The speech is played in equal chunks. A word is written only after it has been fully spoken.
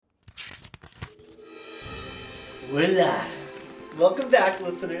We're live! Welcome back,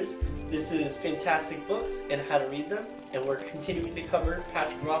 listeners. This is Fantastic Books and How to Read Them, and we're continuing to cover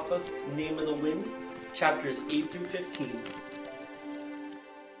Patrick Rothfuss's Name of the Wind, chapters 8 through 15.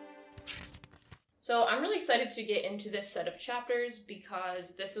 So I'm really excited to get into this set of chapters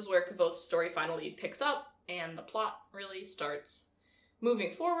because this is where Kavoth's story finally picks up and the plot really starts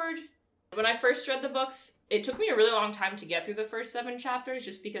moving forward. When I first read the books, it took me a really long time to get through the first 7 chapters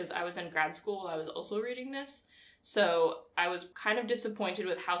just because I was in grad school while I was also reading this. So I was kind of disappointed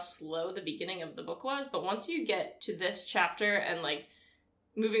with how slow the beginning of the book was, but once you get to this chapter and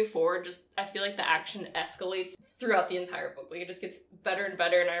moving forward, just I feel like the action escalates throughout the entire book. It just gets better and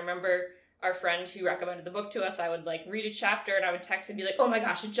better. And I remember our friend who recommended the book to us, I would read a chapter and I would text and be like, oh my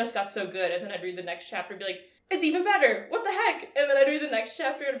gosh, it just got so good. And then I'd read the next chapter and be like, it's even better. What the heck? And then I'd read the next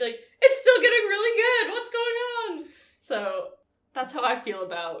chapter and be like, it's still getting really good. What's going on? So that's how I feel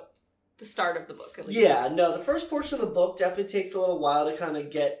about the start of the book, at least. Yeah, no, the first portion of the book definitely takes a little while to kind of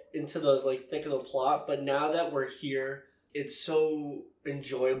get into the thick of the plot, but now that we're here, it's so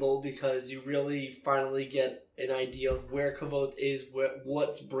enjoyable because you really finally get an idea of where Kavoth is,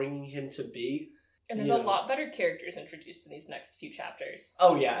 what's bringing him to be. And there's a lot better characters introduced in these next few chapters.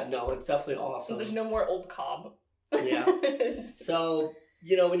 Oh yeah, no, it's definitely awesome. So there's no more old Cobb. Yeah. So,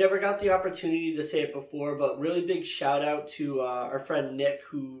 we never got the opportunity to say it before, but really big shout out to our friend Nick,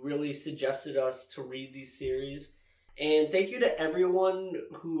 who really suggested us to read these series. And thank you to everyone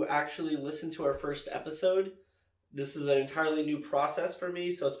who actually listened to our first episode. This is an entirely new process for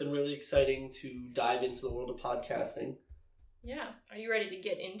me, so it's been really exciting to dive into the world of podcasting. Yeah. Are you ready to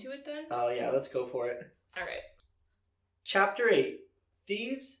get into it then? Oh yeah, let's go for it. All right. Chapter 8.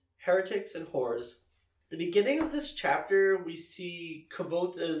 Thieves, Heretics, and Whores. The beginning of this chapter, we see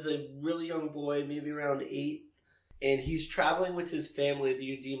Kavoth as a really young boy, maybe around 8, and he's traveling with his family,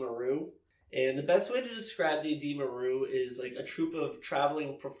 the Udima-Ru. And the best way to describe the Udima-Ru is a troupe of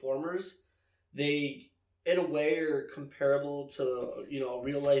traveling performers. They, in a way, are comparable to, a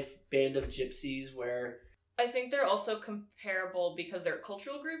real-life band of gypsies where... I think they're also comparable because they're a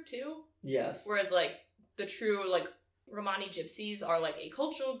cultural group, too. Yes. Whereas, the true, Romani gypsies are, a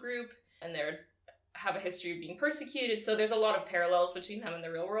cultural group, and they're have a history of being persecuted, so there's a lot of parallels between them and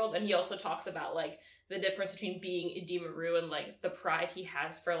the real world. And he also talks about the difference between being Udima-Ru and the pride he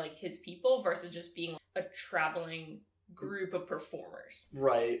has for his people versus just being a traveling group of performers.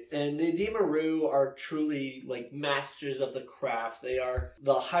 Right. And the Udima-Ru are truly masters of the craft. They are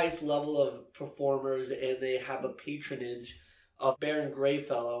the highest level of performers, and they have a patronage of Baron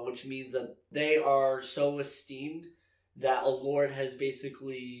Greyfellow, which means that they are so esteemed that a lord has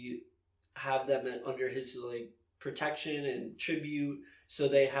basically have them under his protection and tribute, so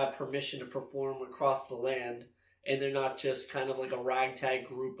they have permission to perform across the land, and they're not just kind of a ragtag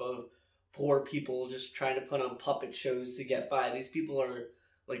group of poor people just trying to put on puppet shows to get by. These people are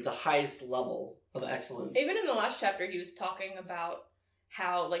the highest level of excellence. Even in the last chapter, he was talking about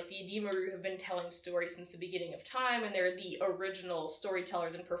how the Udima-Ru have been telling stories since the beginning of time, and they're the original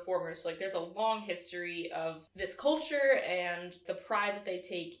storytellers and performers. So there's a long history of this culture and the pride that they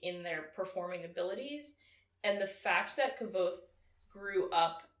take in their performing abilities. And the fact that Kavoth grew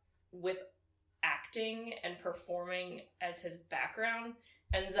up with acting and performing as his background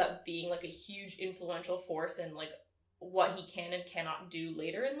ends up being a huge influential force in what he can and cannot do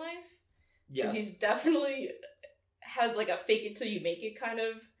later in life. Yes. Because he's definitely has a fake it till you make it kind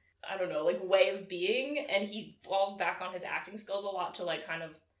of, I don't know, way of being, and he falls back on his acting skills a lot to kind of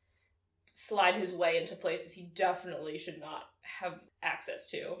slide his way into places he definitely should not have access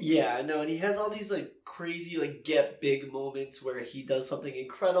to. Yeah, I know, and he has all these crazy get big moments where he does something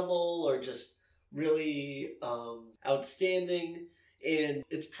incredible or just really outstanding, and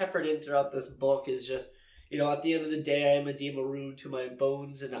it's peppered in throughout this book is just, at the end of the day, I am a Udima-Ru to my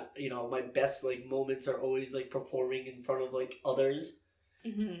bones, and, my best, moments are always, performing in front of, others.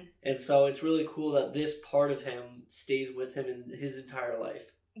 Mm-hmm. And so it's really cool that this part of him stays with him in his entire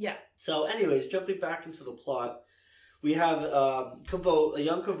life. Yeah. So, anyways, jumping back into the plot, we have Kavoth, a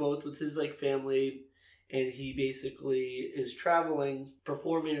young Kavoth with his, family, and he basically is traveling,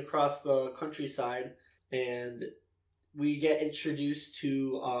 performing across the countryside, and we get introduced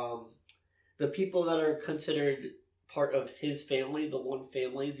to... the people that are considered part of his family, the one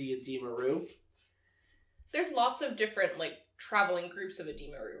family, the Udima-Ru. There's lots of different, traveling groups of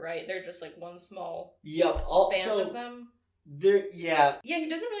Udima-Ru, right? They're just, one small band of them. Yeah, he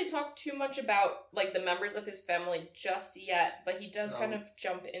doesn't really talk too much about, the members of his family just yet, but he does kind of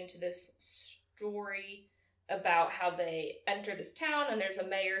jump into this story about how they enter this town, and there's a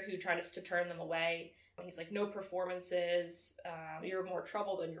mayor who tries to turn them away. He's like, no performances, you're more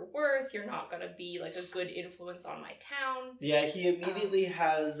trouble than you're worth, you're not gonna be like a good influence on my town. Yeah, he immediately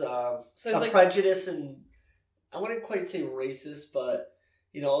has a like, prejudice and, I wouldn't quite say racist, but,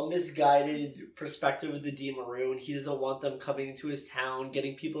 you know, a misguided perspective of the Demaru, and he doesn't want them coming into his town,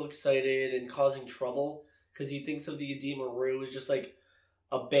 getting people excited and causing trouble, because he thinks of the Demaru as just like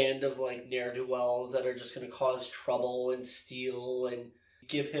a band of like ne'er-do-wells that are just going to cause trouble and steal and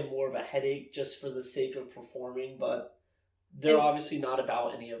give him more of a headache just for the sake of performing, but they're obviously not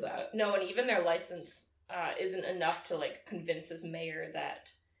about any of that. No, and even their license isn't enough to like convince his mayor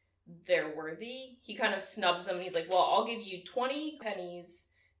that they're worthy. He kind of snubs them and he's like, well, I'll give you 20 pennies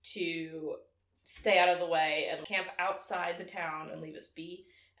to stay out of the way and camp outside the town and leave us be.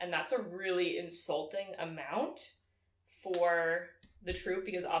 And that's a really insulting amount for the troupe,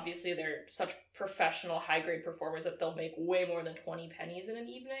 because obviously they're such professional, high-grade performers that they'll make way more than 20 pennies in an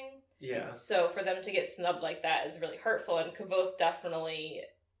evening. Yeah. So for them to get snubbed like that is really hurtful, and Kvothe definitely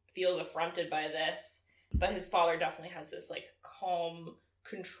feels affronted by this, but his father definitely has this like calm,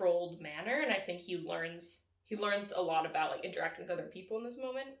 controlled manner, and I think he learns a lot about like interacting with other people in this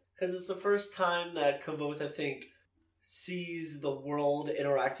moment. Because it's the first time that Kvothe, I think, sees the world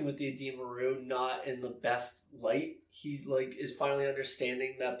interacting with the Demaru not in the best light. He like is finally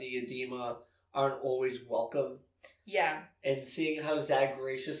understanding that the Adema aren't always welcome. Yeah. And seeing how his dad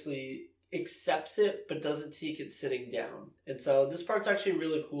graciously accepts it but doesn't take it sitting down. And so this part's actually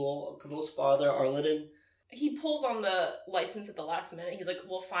really cool. Kvothe's father, Arliden, he pulls on the license at the last minute. He's like,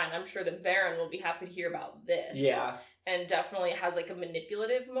 well, fine, I'm sure the Baron will be happy to hear about this. Yeah. And definitely has like a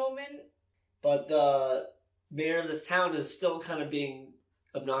manipulative moment. But the mayor of this town is still kind of being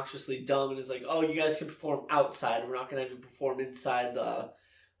obnoxiously dumb and is like, oh, you guys can perform outside. We're not going to have you perform inside the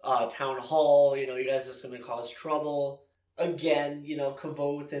town hall. You know, you guys are just going to cause trouble. Again, you know,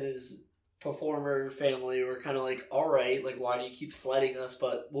 Kvothe and his performer family were kind of like, all right, like, why do you keep slighting us?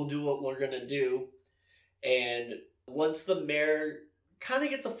 But we'll do what we're going to do. And once the mayor kind of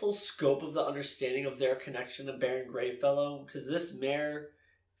gets a full scope of the understanding of their connection to Baron Greyfellow, because this mayor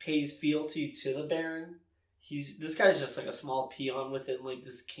pays fealty to the Baron. This guy's just like a small peon within like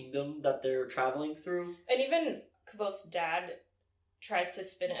this kingdom that they're traveling through. And even Kvothe's dad tries to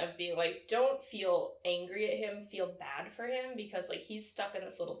spin it of being like, don't feel angry at him, feel bad for him, because like he's stuck in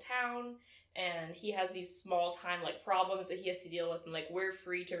this little town and he has these small time like problems that he has to deal with, and like we're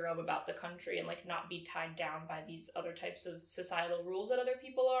free to roam about the country and like not be tied down by these other types of societal rules that other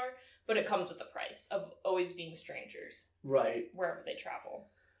people are, but it comes with the price of always being strangers, right, wherever they travel.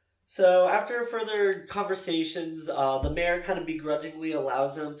 So after further conversations, the mayor kind of begrudgingly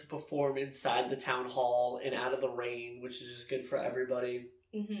allows them to perform inside the town hall and out of the rain, which is just good for everybody.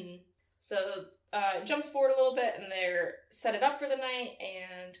 Mm-hmm. So it jumps forward a little bit, and they're set it up for the night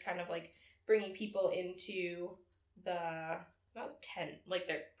and kind of like bringing people into the, not tent, like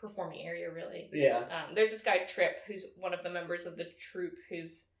their performing area, really. Yeah. There's this guy, Trip, who's one of the members of the troupe,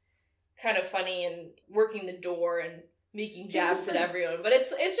 who's kind of funny and working the door and making jabs at everyone, but it's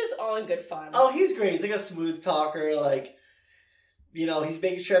just all in good fun. Oh, he's great. He's like a smooth talker, like, you know, he's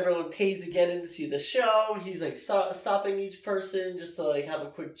making sure everyone pays to get in to see the show. He's like stopping each person just to like have a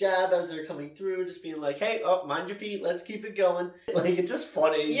quick jab as they're coming through, just being like, hey, oh, mind your feet, let's keep it going. Like, it's just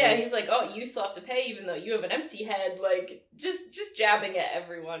funny. Yeah, like, he's like, oh, you still have to pay even though you have an empty head, like, just jabbing at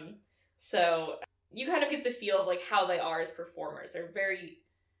everyone. So you kind of get the feel of like how they are as performers. They're very,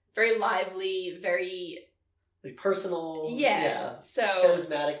 very lively, very like personal, yeah. So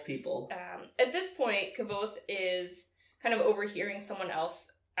charismatic people. At this point, Kvothe is kind of overhearing someone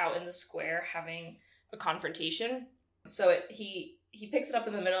else out in the square having a confrontation. So he picks it up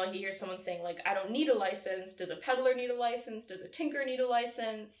in the middle. He hears someone saying like, "I don't need a license. Does a peddler need a license? Does a tinker need a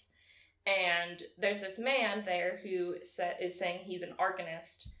license?" And there's this man there who is saying he's an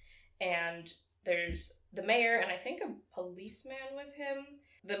arcanist, and there's the mayor and I think a policeman with him.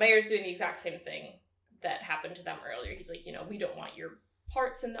 The mayor's doing the exact same thing that happened to them earlier. He's like, you know, we don't want your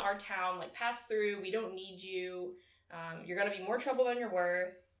parts in our town, like pass through, we don't need you, you're gonna be more trouble than you're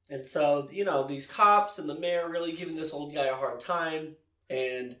worth. And so, you know, these cops and the mayor really giving this old guy a hard time,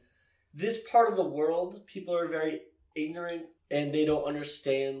 and this part of the world, people are very ignorant and they don't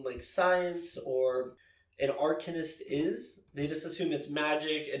understand like science or an arcanist is. They just assume it's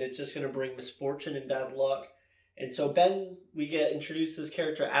magic and it's just gonna bring misfortune and bad luck. And so Ben, we get introduced to this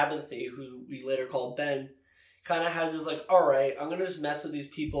character, Abinthy, who we later call Ben, kind of has this like, all right, I'm going to just mess with these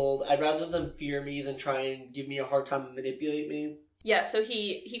people. I'd rather them fear me than try and give me a hard time and manipulate me. Yeah, so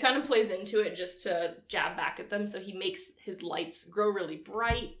he kind of plays into it just to jab back at them. So he makes his lights grow really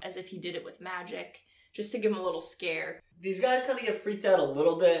bright, as if he did it with magic, just to give him a little scare. These guys kind of get freaked out a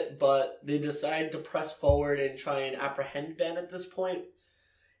little bit, but they decide to press forward and try and apprehend Ben at this point.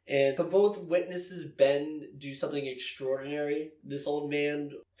 And Kvothe witnesses Ben do something extraordinary. This old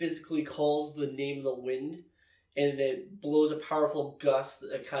man physically calls the name of the wind, and it blows a powerful gust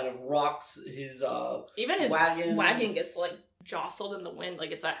that kind of rocks his even his wagon gets like jostled in the wind.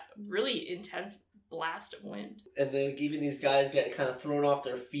 Like it's a really intense blast of wind. And then even these guys get kind of thrown off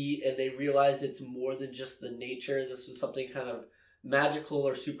their feet, and they realize it's more than just the nature. This was something kind of magical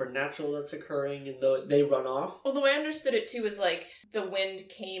or supernatural that's occurring, and they run off. Well, the way I understood it too is like the wind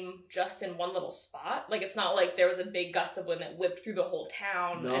came just in one little spot. Like it's not like there was a big gust of wind that whipped through the whole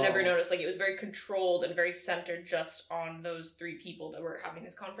town. No. I never noticed. Like it was very controlled and very centered just on those 3 people that were having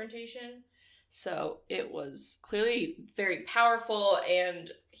this confrontation. So it was clearly very powerful,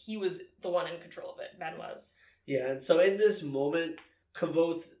 and he was the one in control of it. Ben was. Yeah, and so in this moment,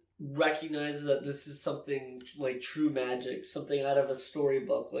 Kvothe recognizes that this is something like true magic, something out of a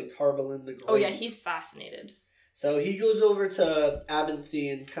storybook, like Tarbalin the Great. Oh yeah, he's fascinated. So he goes over to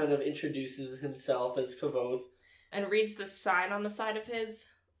Abinthy and kind of introduces himself as Kvothe. And reads the sign on the side of his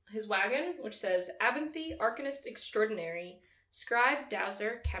wagon, which says, Abinthy, Arcanist Extraordinary, Scribe,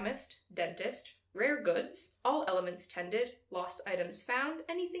 Dowser, Chemist, Dentist, Rare Goods, all elements tended, lost items found,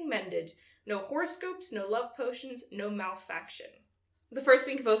 anything mended, no horoscopes, no love potions, no malfaction. The first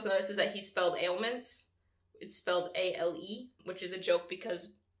thing Kvothe noticed is that he spelled ailments. It's spelled A-L-E, which is a joke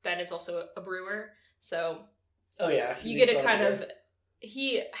because Ben is also a brewer. So oh yeah, you get a kind of...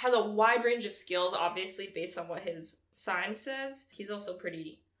 He has a wide range of skills, obviously, based on what his sign says. He's also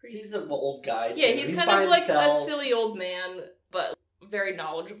pretty he's an old guy, too. Yeah, he's kind of like himself. a silly old man, but very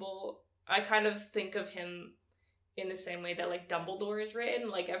knowledgeable. I kind of think of him in the same way that, like, Dumbledore is written.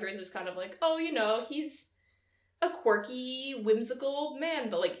 Like, everyone's just kind of like, oh, you know, he's a quirky, whimsical old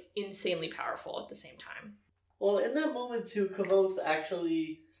man, but, like, insanely powerful at the same time. Well, in that moment, too, Kvothe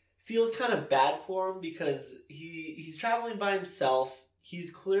actually feels kind of bad for him because he's traveling by himself.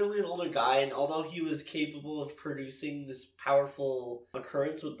 He's clearly an older guy, and although he was capable of producing this powerful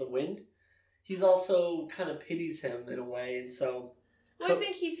occurrence with the wind, he's also kind of pities him in a way, and so... Well, I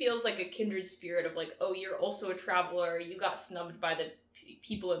think he feels like a kindred spirit of like, oh, you're also a traveler, you got snubbed by the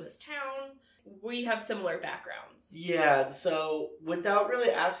people in this town, we have similar backgrounds. Yeah, so without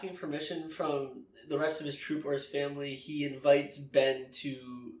really asking permission from the rest of his troop or his family, he invites Ben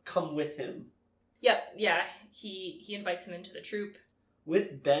to come with him. Yep, yeah, he invites him into the troop.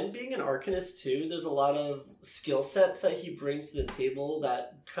 With Ben being an Arcanist too, there's a lot of skill sets that he brings to the table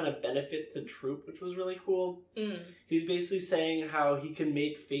that kind of benefit the troop, which was really cool. He's basically saying how he can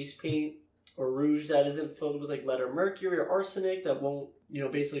make face paint or rouge that isn't filled with like lead or mercury or arsenic that won't,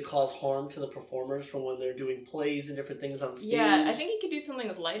 basically cause harm to the performers from when they're doing plays and different things on stage. Yeah, I think he could do something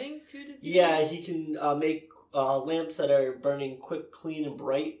with lighting too, does he? Yeah, he can make lamps that are burning quick, clean, and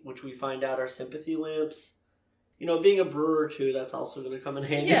bright, which we find out are sympathy lamps. Being a brewer, too, that's also going to come in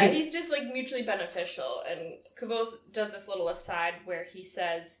handy. Yeah, he's just, like, mutually beneficial. And Kvothe does this little aside where he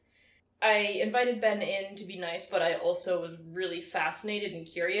says, I invited Ben in to be nice, but I also was really fascinated and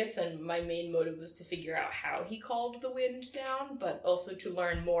curious, and my main motive was to figure out how he called the wind down, but also to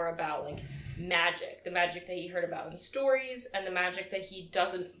learn more about, like, magic. The magic that he heard about in stories, and the magic that he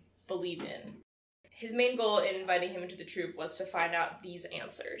doesn't believe in. His main goal in inviting him into the troop was to find out these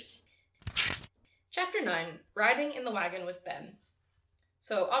answers. Chapter 9, Riding in the Wagon with Ben.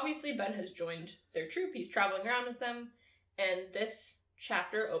 So obviously Ben has joined their troop, he's traveling around with them, and this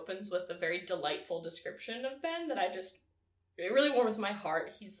chapter opens with a very delightful description of Ben that it really warms my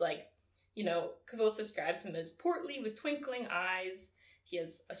heart. He's like, Kvothe describes him as portly with twinkling eyes, he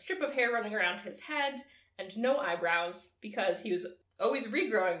has a strip of hair running around his head, and no eyebrows, because he was always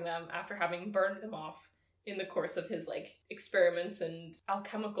regrowing them after having burned them off in the course of his, like, experiments and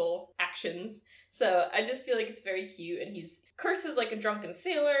alchemical actions. So I just feel like it's very cute, and he's curses like a drunken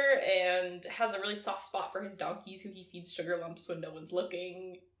sailor, and has a really soft spot for his donkeys, who he feeds sugar lumps when no one's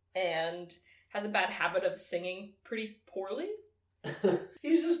looking, and has a bad habit of singing pretty poorly.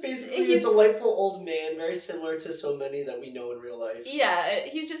 He's just basically a delightful old man, very similar to so many that we know in real life. Yeah,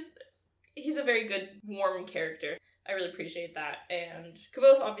 he's a very good, warm character. I really appreciate that. And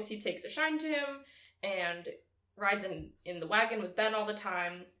Kvothe obviously takes a shine to him, and rides in the wagon with Ben all the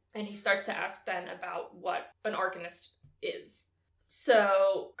time, and he starts to ask Ben about what an Arcanist is.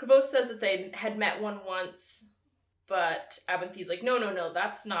 So Kvothe says that they had met one once, but Abinthy's like, no,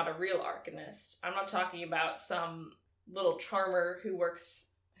 that's not a real Arcanist. I'm not talking about some little charmer who works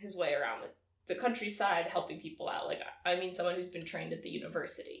his way around the countryside helping people out. Like, I mean someone who's been trained at the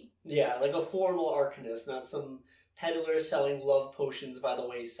university. Yeah, like a formal Arcanist, not some peddler selling love potions by the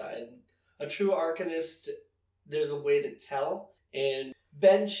wayside. A true Arcanist, there's a way to tell. And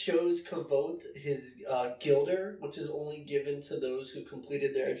Ben shows Kavoth his gilder, which is only given to those who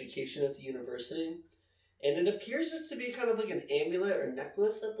completed their education at the university. And it appears just to be kind of like an amulet or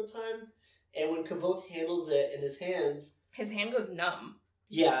necklace at the time. And when Kavoth handles it in his hands... his hand goes numb.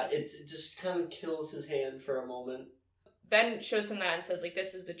 Yeah, it just kind of kills his hand for a moment. Ben shows him that and says, like,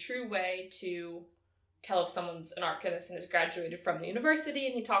 this is the true way to tell if someone's an Arcanist and has graduated from the university.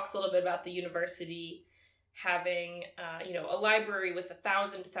 And he talks a little bit about the university having, a library with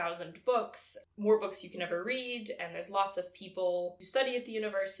 1,000 books, more books you can ever read, and there's lots of people who study at the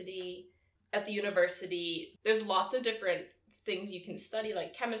university. At the university, there's lots of different things you can study,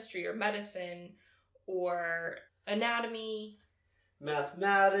 like chemistry or medicine or anatomy.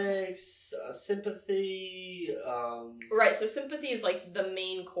 Mathematics, sympathy. Right, so sympathy is like the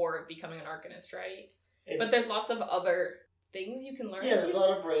main core of becoming an Arcanist, right? But there's lots of other things you can learn. Yeah, there's a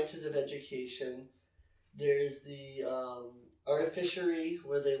lot of branches of education. There's the artificery,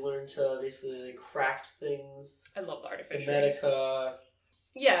 where they learn to basically like, craft things. I love the artificery. The medica.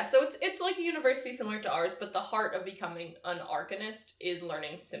 Yeah, so it's like a university similar to ours, but the heart of becoming an Arcanist is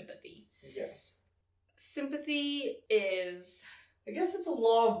learning sympathy. Yes. Sympathy is... I guess it's a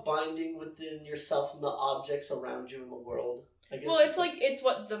law of binding within yourself and the objects around you in the world. I guess well, it's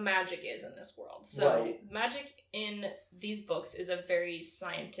what the magic is in this world. So right. Magic in these books is a very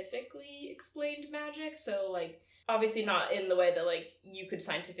scientifically explained magic. So, like, obviously not in the way that, like, you could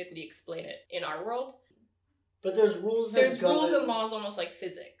scientifically explain it in our world. But there's rules rules and laws almost like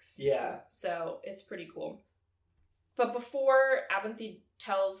physics. Yeah. So, it's pretty cool. But before Abinthy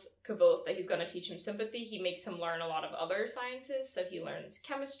tells Kavoth that he's going to teach him sympathy, he makes him learn a lot of other sciences. So he learns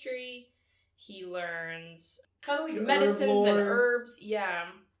chemistry, he learns kind of like medicines and herbs. Yeah.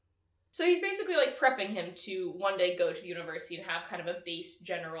 So he's basically like prepping him to one day go to university and have kind of a base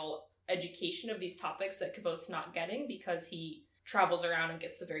general education of these topics that Kavoth's not getting because he travels around and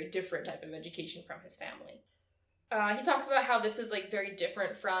gets a very different type of education from his family. He talks about how this is like very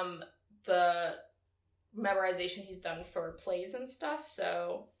different from the memorization he's done for plays and stuff.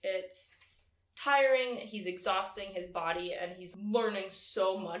 So it's tiring, he's exhausting his body, and he's learning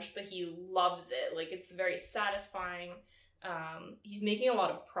so much, but he loves it. Like, it's very satisfying. He's making a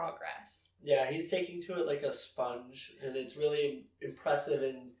lot of progress. Yeah, he's taking to it like a sponge, and it's really impressive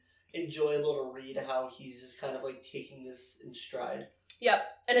and enjoyable to read how he's just kind of like taking this in stride. Yep,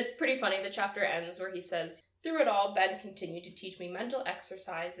 and it's pretty funny. The chapter ends where he says, "Through it all, Ben continued to teach me mental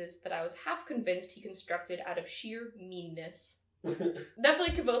exercises that I was half convinced he constructed out of sheer meanness."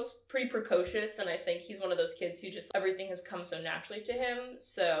 Definitely Kavoth's pretty precocious, and I think he's one of those kids who just everything has come so naturally to him.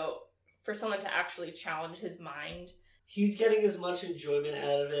 So for someone to actually challenge his mind, he's getting as much enjoyment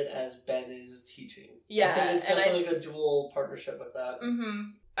out of it as Ben is teaching. Yeah, I think it's definitely like a dual partnership with that. Mm-hmm.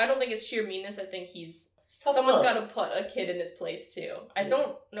 I don't think it's sheer meanness. I think someone's got to put a kid in his place too. I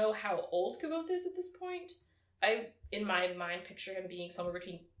don't know how old Kavoth is at this point. I, in my mind, picture him being somewhere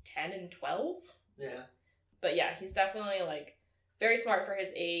between 10 and 12. Yeah. But yeah, he's definitely, like, very smart for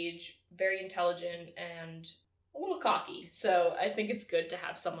his age, very intelligent, and a little cocky. So I think it's good to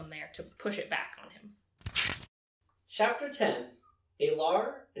have someone there to push it back on him. Chapter 10,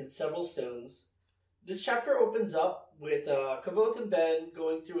 Alar and Several Stones. This chapter opens up with Kavoth and Ben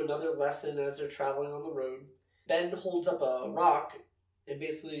going through another lesson as they're traveling on the road. Ben holds up a rock and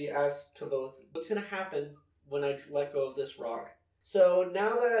basically asks Kavoth, what's going to happen when I let go of this rock? So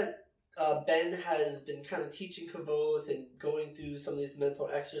now that Ben has been kind of teaching Kavoth and going through some of these mental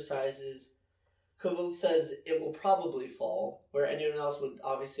exercises, Kavoth says it will probably fall, where anyone else would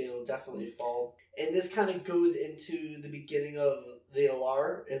obviously it will definitely fall. And this kind of goes into the beginning of the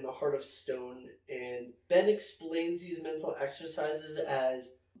Alar in the Heart of Stone, and Ben explains these mental exercises as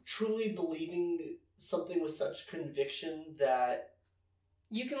truly believing something with such conviction that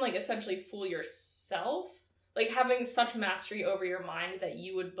you can, like, essentially fool yourself. Like, having such mastery over your mind that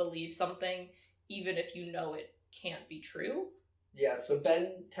you would believe something even if you know it can't be true. Yeah, so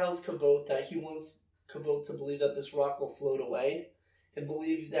Ben tells Kavoth that he wants Kavoth to believe that this rock will float away, and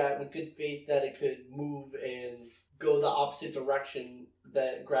believe that with good faith that it could move and go the opposite direction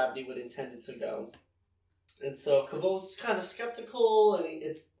that gravity would intend it to go. And so Kavoth's kind of skeptical, and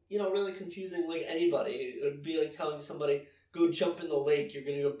it's, really confusing like anybody. It would be like telling somebody, go jump in the lake, you're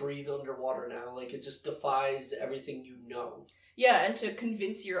going to go breathe underwater now. Like, it just defies everything you know. Yeah, and to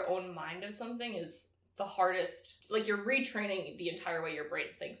convince your own mind of something is the hardest. Like, you're retraining the entire way your brain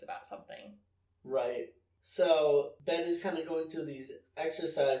thinks about something. Right. So Ben is kind of going through these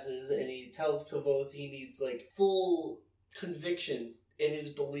exercises, and he tells Kavoth he needs, like, full conviction in his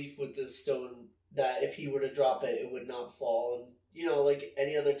belief with this stone that if he were to drop it, it would not fall. And like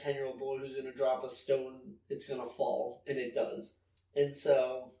any other 10-year-old boy who's going to drop a stone, it's going to fall, and it does. And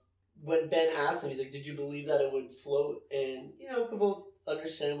so when Ben asks him, he's like, did you believe that it would float? And, Kvothe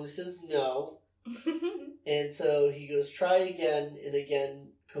understandably says no. And so he goes, try again, and again,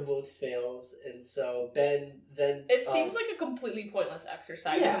 Kvothe fails. And so Ben then... It seems like a completely pointless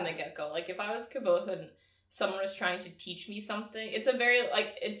exercise from the get-go. Like, if I was Kvothe and someone was trying to teach me something, it's a very,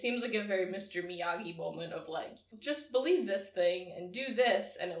 it seems like a very Mr. Miyagi moment of, just believe this thing and do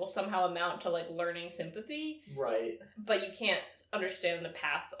this, and it will somehow amount to, learning sympathy. Right. But you can't understand the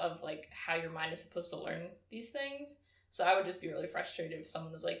path of, how your mind is supposed to learn these things. So I would just be really frustrated if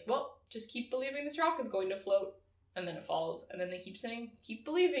someone was like, well, just keep believing this rock is going to float, and then it falls, and then they keep saying, keep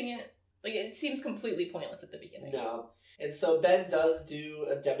believing it. It seems completely pointless at the beginning. No. And so Ben does do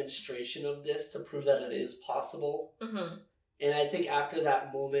a demonstration of this to prove that it is possible. Mm-hmm. And I think after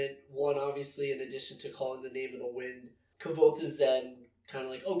that moment, one, obviously, in addition to calling the name of the wind, Kvothe is then kind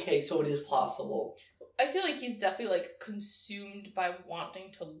of like, okay, so it is possible. I feel like he's definitely, consumed by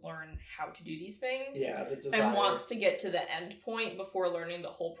wanting to learn how to do these things. Yeah, the desire. And wants to get to the end point before learning the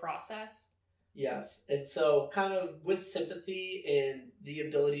whole process. Yes. And so kind of with sympathy and the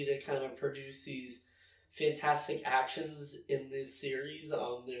ability to kind of produce these fantastic actions in this series,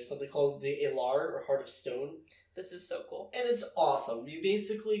 there's something called the Elar, or Heart of Stone. This is so cool. And it's awesome. You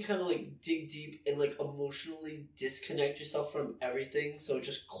basically kind of dig deep and emotionally disconnect yourself from everything. So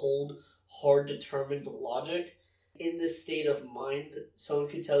just cold, hard, determined logic. In this state of mind, someone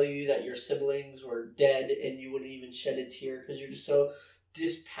could tell you that your siblings were dead and you wouldn't even shed a tear because you're just so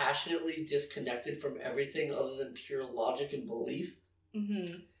dispassionately disconnected from everything other than pure logic and belief.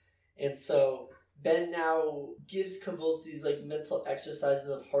 Mm-hmm. And so Ben now gives Kvothe these mental exercises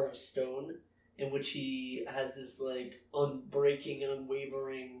of Heart of Stone, in which he has this unbreaking and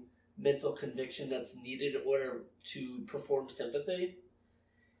unwavering mental conviction that's needed in order to perform sympathy.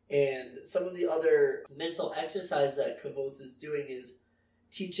 And some of the other mental exercise that Kvothe is doing is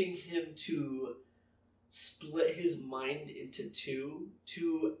teaching him to split his mind into two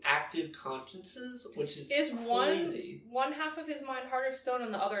active consciences, which is crazy. one half of his mind Heart of Stone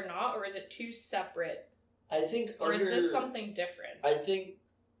and the other not, or is it two separate? I think or is this something different? I think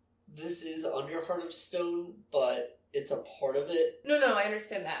this is under Heart of Stone, but it's a part of it. No, I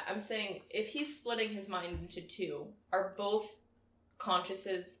understand that. I'm saying if he's splitting his mind into two, are both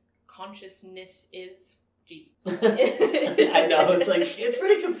consciousnesses... Jeez. I know, it's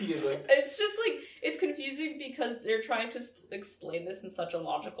pretty confusing. It's just it's confusing because they're trying to explain this in such a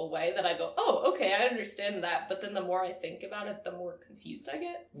logical way that I go, oh, okay, I understand that, but then the more I think about it, the more confused I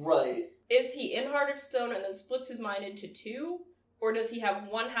get. Right. Is he in Heart of Stone and then splits his mind into two? Or does he have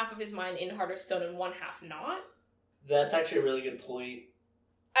one half of his mind in Heart of Stone and one half not? That's actually a really good point.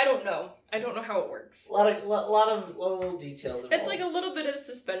 I don't know. I don't know how it works. A lot of little details involved. It's a little bit of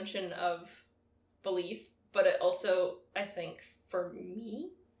suspension of belief, but it also, I think, for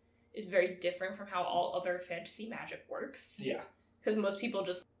me, is very different from how all other fantasy magic works. Yeah. Because most people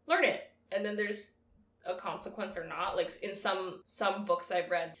just learn it, and then there's a consequence or not. In some books I've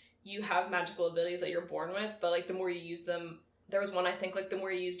read, you have magical abilities that you're born with, but the more you use them, there was one, I think, the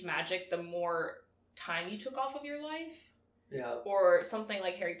more you used magic, the more time you took off of your life. Yeah. Or something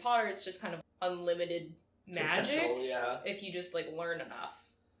like Harry Potter, it's just kind of unlimited magic. Potential, yeah. If you just learn enough.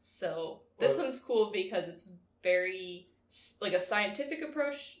 So this one's cool because it's very a scientific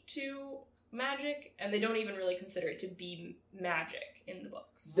approach to magic, and they don't even really consider it to be magic in the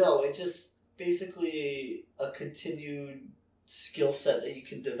books. No, it's just basically a continued skill set that you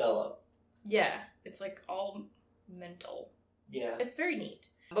can develop. Yeah, it's all mental. Yeah. It's very neat.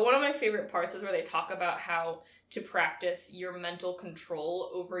 But one of my favorite parts is where they talk about how to practice your mental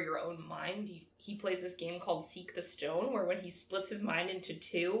control over your own mind. He plays this game called Seek the Stone, where when he splits his mind into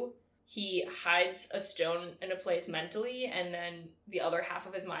two, he hides a stone in a place mentally, and then the other half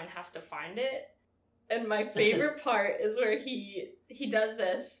of his mind has to find it. And my favorite part is where he does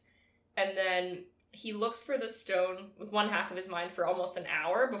this, and then he looks for the stone with one half of his mind for almost an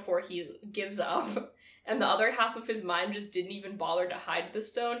hour before he gives up. And the other half of his mind just didn't even bother to hide the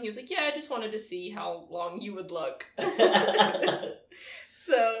stone. He was like, yeah, I just wanted to see how long you would look.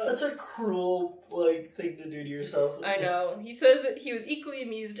 So such a cruel thing to do to yourself. I know. He says that he was equally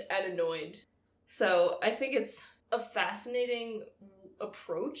amused and annoyed. So I think it's a fascinating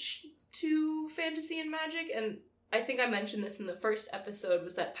approach to fantasy and magic. And I think I mentioned this in the first episode,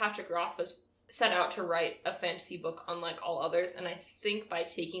 was that Patrick Rothfuss set out to write a fantasy book unlike all others. And I think by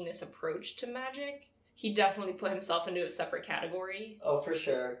taking this approach to magic, he definitely put himself into a separate category. Oh, for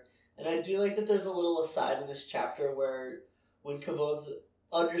sure. And I do like that there's a little aside in this chapter where when Kvothe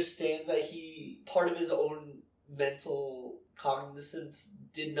understands that part of his own mental Cognizance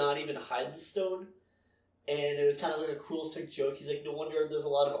did not even hide the stone. And it was kind of like a cruel, sick joke. He's like, no wonder there's a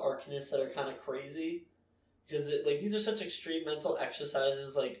lot of arcanists that are kind of crazy. Because, these are such extreme mental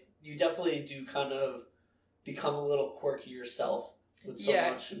exercises. Like, you definitely do kind of become a little quirky yourself with so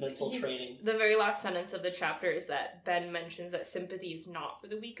much mental training. The very last sentence of the chapter is that Ben mentions that sympathy is not for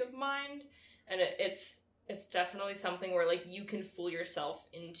the weak of mind. And it's definitely something where, like, you can fool yourself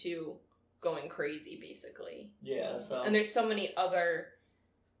into going crazy, basically. Yeah, so... And there's so many other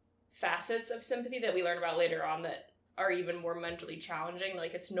facets of sympathy that we learn about later on that are even more mentally challenging.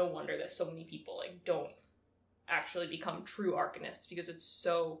 Like, it's no wonder that so many people, like, don't actually become true arcanists because it's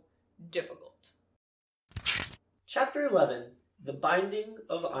so difficult. Chapter 11, The Binding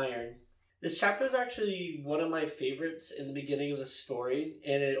of Iron. This chapter is actually one of my favorites in the beginning of the story,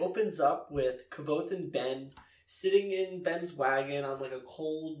 and it opens up with Kvothe and Ben sitting in Ben's wagon on like a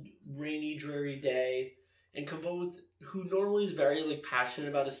cold, rainy, dreary day, and Kvothe, who normally is very like passionate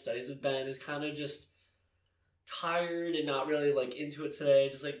about his studies with Ben, is kind of just tired and not really like into it today.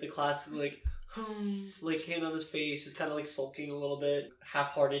 Just like the classic like hand on his face, just kind of like sulking a little bit,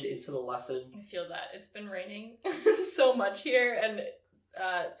 half-hearted into the lesson. I feel that. It's been raining so much here, and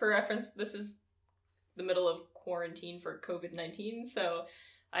for reference, this is the middle of quarantine for COVID-19, so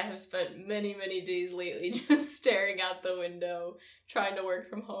I have spent many, many days lately just staring out the window, trying to work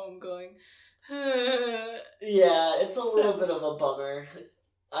from home, going, Yeah, it's a little bit of a bummer.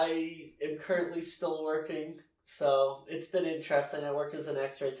 I am currently still working, so it's been interesting. I work as an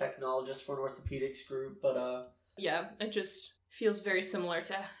X-ray technologist for an orthopedics group, but yeah, it just feels very similar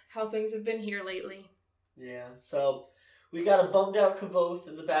to how things have been here lately. Yeah, so we got a bummed out Kvothe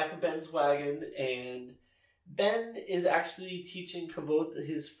in the back of Ben's wagon, and Ben is actually teaching Kvothe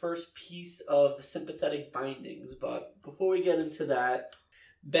his first piece of sympathetic bindings. But before we get into that,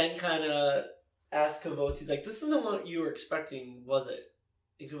 Ben kind of asks Kvothe, he's like, this isn't what you were expecting, was it?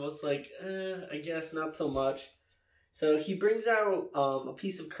 And Kvothe's like, I guess not so much. So he brings out a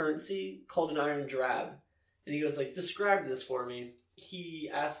piece of currency called an iron drab. And he goes like, describe this for me. He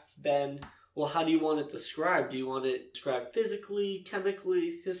asks Ben, well, how do you want it described? Do you want it described physically,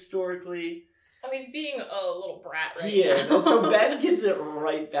 chemically, historically? Oh, he's being a little brat right now. He is. And so Ben gives it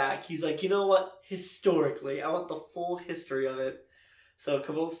right back. He's like, you know what? Historically. I want the full history of it. So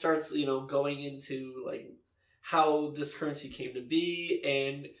Kvothe starts, going into, like, how this currency came to be.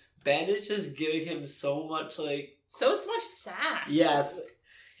 And Ben is just giving him so much, like... So much sass. Yes.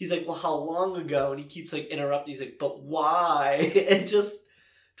 He's like, well, how long ago? And he keeps, like, interrupting. He's like, but why? And just...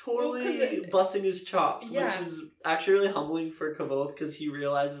 totally busting his chops, which is actually really humbling for Kvothe because he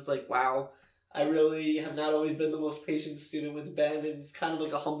realizes, like, wow, I really have not always been the most patient student with Ben, and it's kind of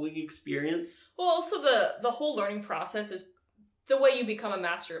like a humbling experience. Well, also the whole learning process is the way you become a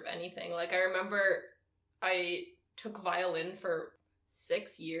master of anything. Like, I remember I took violin for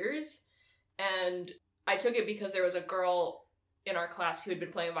 6 years, and I took it because there was a girl in our class who had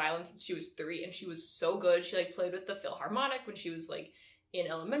been playing violin since she was 3, and she was so good. She, like, played with the Philharmonic when she was, like, in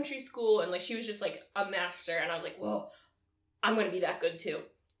elementary school, and like she was just like a master, and I was like, whoa, I'm gonna be that good too.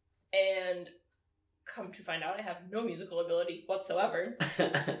 And come to find out, I have no musical ability whatsoever.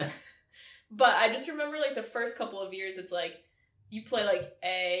 But I just remember like the first couple of years, it's like you play like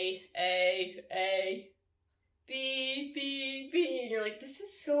A, B, B, B, and you're like, this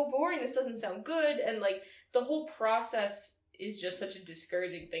is so boring, this doesn't sound good. And like the whole process is just such a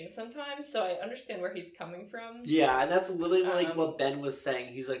discouraging thing sometimes, so I understand where he's coming from. Yeah, and that's literally like what Ben was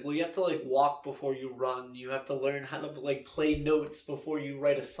saying. He's like, well, you have to like walk before you run. You have to learn how to like play notes before you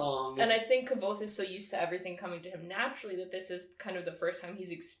write a song. And I think Kvothe is so used to everything coming to him naturally that this is kind of the first time he's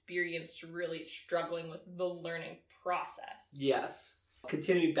experienced really struggling with the learning process. Yes.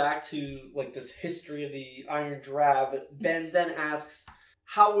 Continuing back to like this history of the iron drab, Ben then asks,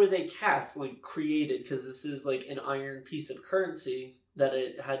 how were they cast, like, created? Because this is, like, an iron piece of currency that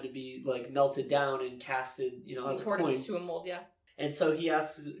it had to be, like, melted down and casted, as a coin. To a mold, yeah. And so he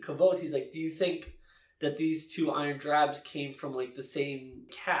asks Kvothe, he's like, do you think that these two iron drabs came from, like, the same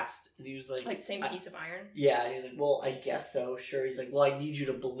cast? And he was like... Like, same piece of iron? Yeah, and he's like, well, I guess so, sure. He's like, well, I need you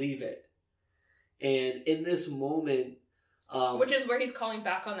to believe it. And in this moment... which is where he's calling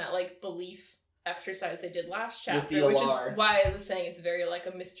back on that, like, belief exercise they did last chapter, which is why I was saying it's very like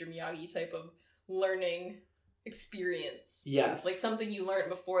a Mr. Miyagi type of learning experience. Yes. Like something you learned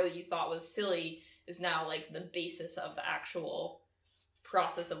before that you thought was silly is now like the basis of the actual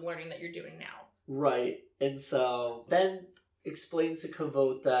process of learning that you're doing now. Right. And so Ben explains to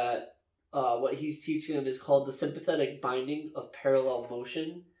Kvothe that what he's teaching him is called the sympathetic binding of parallel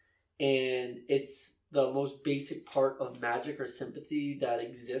motion, and it's the most basic part of magic or sympathy that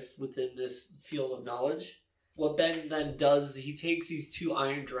exists within this field of knowledge. what Ben then does is he takes these 2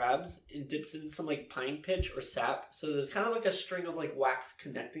 iron drabs and dips it in some like pine pitch or sap. So there's kind of like a string of like wax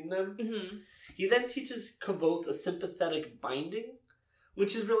connecting them. Mm-hmm. He then teaches Kavoth a sympathetic binding,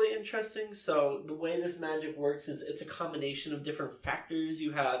 which is really interesting. So the way this magic works is it's a combination of different factors.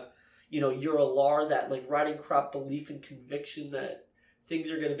 You have, your alar, that like riding crop belief and conviction that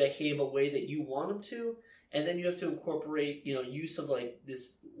things are going to behave a way that you want them to. And then you have to incorporate, use of like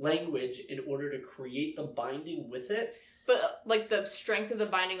this language in order to create the binding with it. But like the strength of the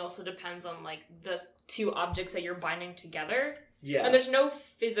binding also depends on like the 2 objects that you're binding together. Yeah. And there's no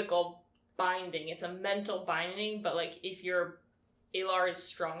physical binding. It's a mental binding, but like if your alar is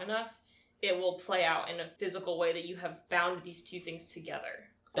strong enough, it will play out in a physical way that you have bound these 2 things together.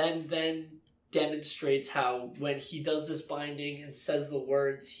 Ben then demonstrates how when he does this binding and says the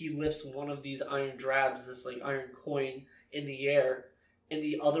words, he lifts one of these iron drabs, this like iron coin, in the air, and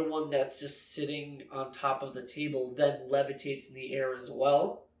the other one that's just sitting on top of the table then levitates in the air as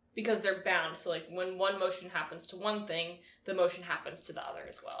well. Because they're bound, so like when one motion happens to one thing, the motion happens to the other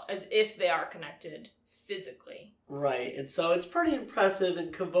as well, as if they are connected physically. Right, and so it's pretty impressive,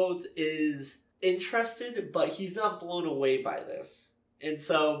 and Kavoth is interested, but he's not blown away by this. And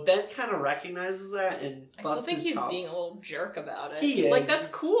so Ben kind of recognizes that and busts his I still think he's chops. being a little jerk about it. He is. Like, that's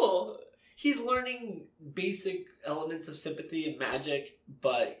cool. He's learning basic elements of sympathy and magic,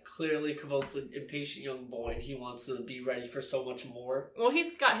 but clearly Kavoth's an impatient young boy and he wants to be ready for so much more. Well,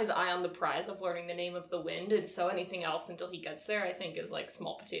 he's got his eye on the prize of learning the name of the wind, and so anything else until he gets there, I think, is like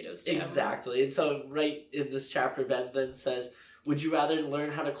small potatoes to him. Exactly. And so right in this chapter, Ben then says, would you rather learn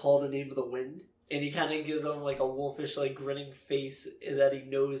how to call the name of the wind? And he kind of gives him like a wolfish, like grinning face that he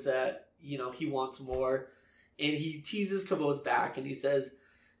knows that, he wants more. And he teases Kavoth back and he says,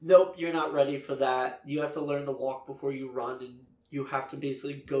 nope, you're not ready for that. You have to learn to walk before you run, and you have to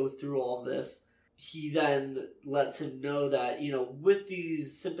basically go through all this. He then lets him know that, with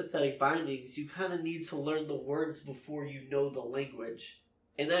these sympathetic bindings, you kind of need to learn the words before you know the language.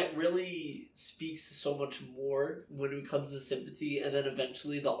 And that really speaks to so much more when it comes to sympathy and then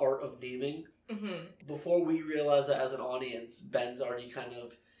eventually the art of naming. Mm-hmm. Before we realize it as an audience, Ben's already kind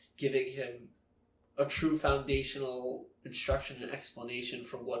of giving him a true foundational instruction and explanation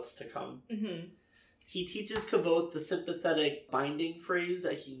for what's to come. Mm-hmm. He teaches Kavoth the sympathetic binding phrase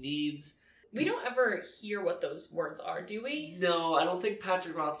that he needs. We don't ever hear what those words are, do we? No, I don't think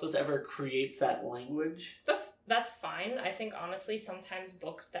Patrick Rothfuss ever creates that language. That's fine. I think, honestly, sometimes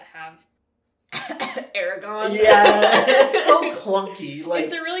books that have Aragon... Yeah, it's so clunky. Like,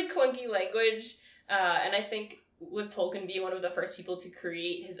 it's a really clunky language, and I think with Tolkien being one of the first people to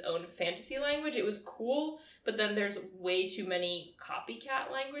create his own fantasy language, it was cool, but then there's way too many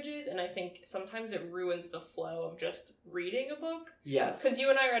copycat languages, and I think sometimes it ruins the flow of just reading a book. yes. Because you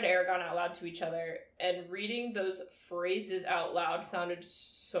and I read Aragon out loud to each other, and reading those phrases out loud sounded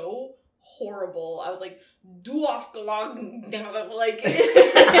so horrible. I was like, Duaf Galag, like,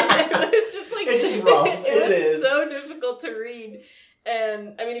 it was just like, It's just rough. It was is. so difficult to read.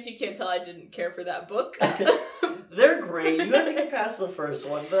 And, I mean, if you can't tell, I didn't care for that book. They're great. You have to get past the first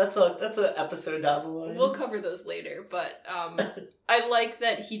one, but that's an episode down the line. We'll cover those later, but I like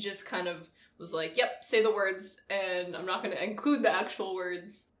that he just kind of was like, yep, say the words, and I'm not going to include the actual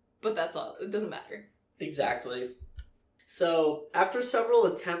words, but that's all. It doesn't matter. Exactly. So, after several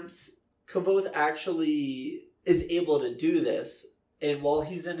attempts, Kavoth actually is able to do this. And while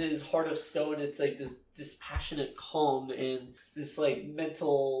he's in his heart of stone, it's like this dispassionate calm and this like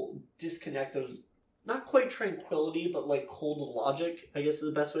mental disconnect of not quite tranquility, but like cold logic, I guess is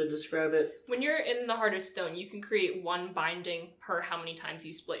the best way to describe it. When you're in the heart of stone, you can create one binding per how many times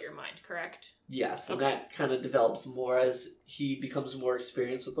you split your mind, correct? Yes, and Okay. that kind of develops more as he becomes more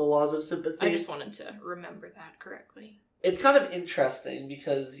experienced with the laws of sympathy. I just wanted to remember that correctly. It's kind of interesting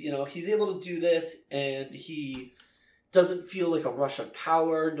because, he's able to do this and he doesn't feel like a rush of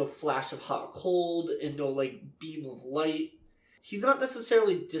power, no flash of hot cold, and no like beam of light. He's not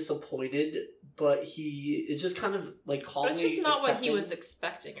necessarily disappointed, but he is just kind of like calmly But it's just not what he accepting. was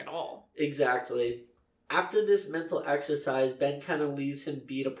expecting at all. Exactly. After this mental exercise, Ben kind of leaves him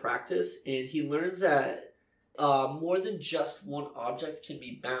be to practice, and he learns that more than just one object can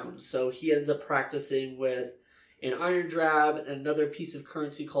be bound. So he ends up practicing with an iron drab, and another piece of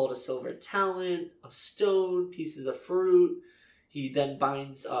currency called a silver talent, a stone, pieces of fruit. He then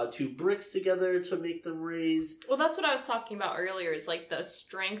binds 2 bricks together to make them raise. Well, that's what I was talking about earlier, is like the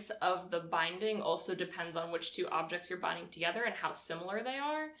strength of the binding also depends on which 2 objects you're binding together and how similar they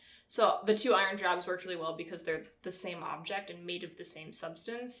are. So the 2 iron drabs worked really well because they're the same object and made of the same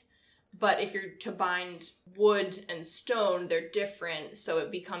substance. But if you're to bind wood and stone, they're different, so it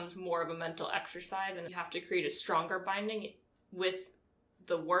becomes more of a mental exercise, and you have to create a stronger binding with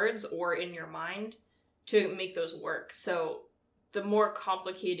the words or in your mind to make those work. So the more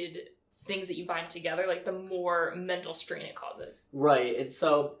complicated things that you bind together, like the more mental strain it causes. Right, and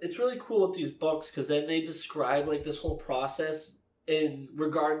so it's really cool with these books because then they describe like this whole process in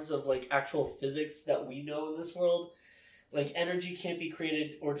regards of like actual physics that we know in this world. Like energy can't be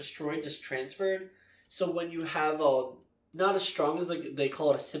created or destroyed, just transferred. So when you have not as strong as like they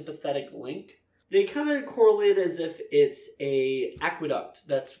call it a sympathetic link, they kind of correlate as if it's a aqueduct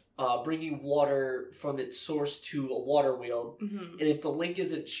that's bringing water from its source to a water wheel. Mm-hmm. And if the link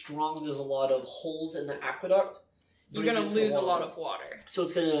isn't strong, there's a lot of holes in the aqueduct. You're going to lose a lot of water. So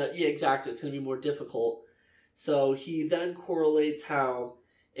it's going to, yeah, exactly. It's going to be more difficult. So he then correlates how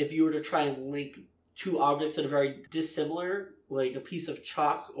if you were to try and link two objects that are very dissimilar, like a piece of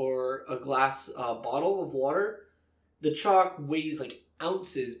chalk or a glass bottle of water, the chalk weighs like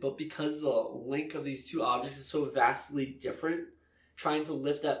ounces, but because the link of these two objects is so vastly different, trying to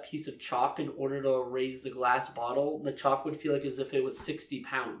lift that piece of chalk in order to raise the glass bottle, the chalk would feel like as if it was 60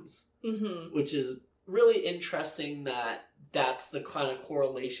 pounds, mm-hmm. which is really interesting that that's the kind of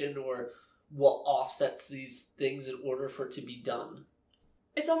correlation or what offsets these things in order for it to be done.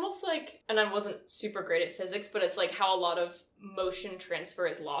 It's almost like, and I wasn't super great at physics, but it's like how a lot of motion transfer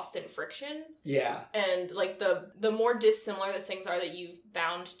is lost in friction. Yeah. And like the more dissimilar the things are that you've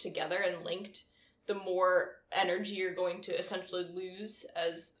bound together and linked, the more energy you're going to essentially lose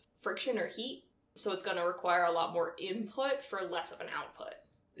as friction or heat. So it's going to require a lot more input for less of an output.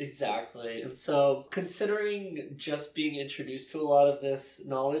 Exactly. And so considering just being introduced to a lot of this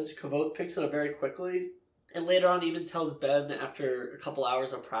knowledge, Kvothe picks it up very quickly. And later on even tells Ben after a couple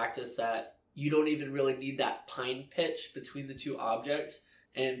hours of practice that you don't even really need that pine pitch between the two objects.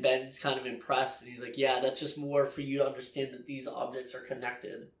 And Ben's kind of impressed. And he's like, yeah, that's just more for you to understand that these objects are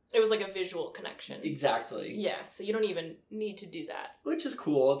connected. It was like a visual connection. Exactly. Yeah, so you don't even need to do that. Which is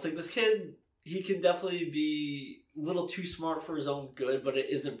cool. It's like this kid, he can definitely be a little too smart for his own good, but it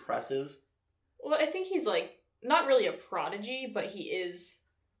is impressive. Well, I think he's like, not really a prodigy, but he is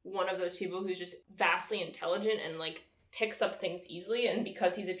one of those people who's just vastly intelligent and like picks up things easily, and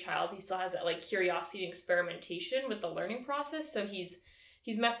because he's a child he still has that like curiosity and experimentation with the learning process, so he's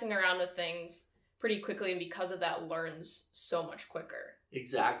messing around with things pretty quickly, and because of that learns so much quicker.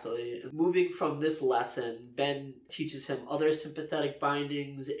 Exactly. Moving from this lesson, Ben teaches him other sympathetic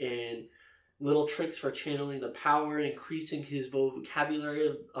bindings and little tricks for channeling the power and increasing his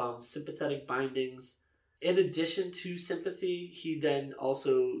vocabulary of sympathetic bindings. In addition to sympathy, he then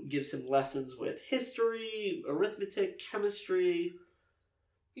also gives him lessons with history, arithmetic, chemistry.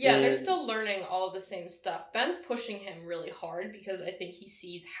 Yeah, they're still learning all of the same stuff. Ben's pushing him really hard because I think he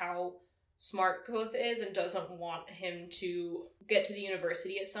sees how smart Kvothe is and doesn't want him to get to the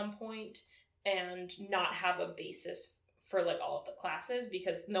university at some point and not have a basis for like all of the classes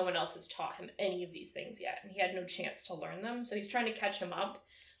because no one else has taught him any of these things yet, and he had no chance to learn them. So he's trying to catch him up.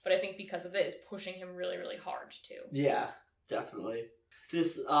 But I think because of it, it's pushing him really, really hard, too. Yeah, definitely.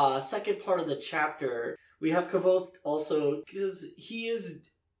 This second part of the chapter, we have Kvothe also, because he is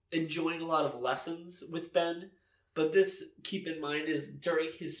enjoying a lot of lessons with Ben, but this, keep in mind, is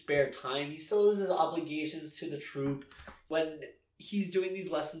during his spare time. He still has his obligations to the troop. When he's doing these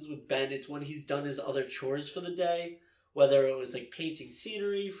lessons with Ben, it's when he's done his other chores for the day, whether it was like painting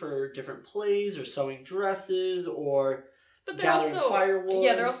scenery for different plays or sewing dresses or... But they're also firewood.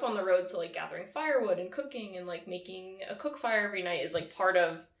 Yeah, they're also on the road, so like gathering firewood and cooking and like making a cook fire every night is like part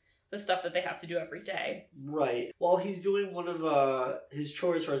of the stuff that they have to do every day. Right. While he's doing one of his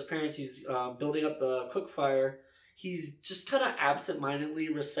chores for his parents, he's building up the cook fire. He's just kind of absentmindedly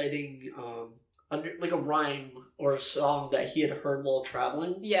reciting like a rhyme or a song that he had heard while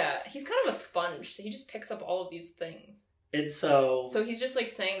traveling. Yeah, he's kind of a sponge, so he just picks up all of these things. And so he's just like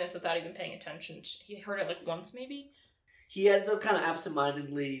saying this without even paying attention. He heard it like once maybe. He ends up kind of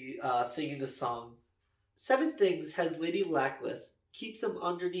absentmindedly singing the song. 7 things has Lady Lackless, keeps them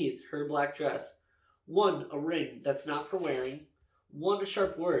underneath her black dress. 1, a ring that's not for wearing. 1, a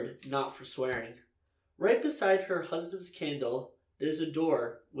sharp word, not for swearing. Right beside her husband's candle, there's a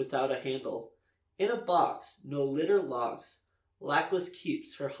door without a handle. In a box, no lid or locks, Lackless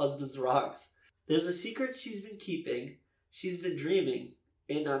keeps her husband's rocks. There's a secret she's been keeping, she's been dreaming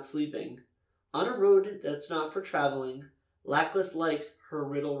and not sleeping. On a road that's not for traveling, Lackless likes her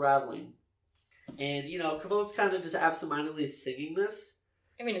riddle raveling. And, you know, Kvothe's kind of just absentmindedly singing this.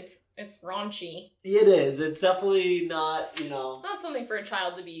 I mean, it's raunchy. It is. It's definitely not, you know... Not something for a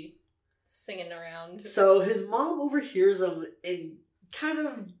child to be singing around. So his mom overhears him and kind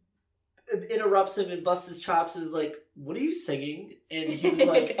of interrupts him and busts his chops and is like, "What are you singing?" And he was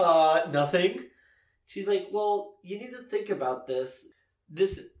like, nothing. She's like, "Well, you need to think about this.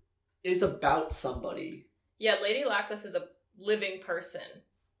 This is about somebody." Yeah, Lady Lackless is a living person.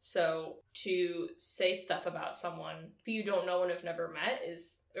 So to say stuff about someone who you don't know and have never met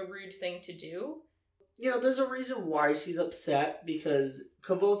is a rude thing to do. There's a reason why she's upset, because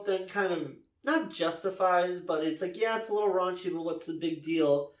Kvothe then kind of, not justifies, but it's like, yeah, it's a little raunchy, but what's the big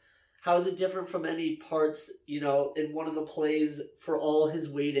deal? How is it different from any parts, in one of the plays, For All His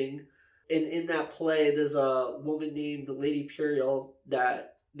Waiting? And in that play, there's a woman named Lady Puriel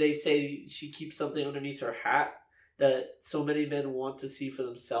that they say she keeps something underneath her hat that so many men want to see for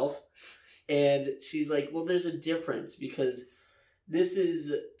themselves. And she's like, well, there's a difference, because this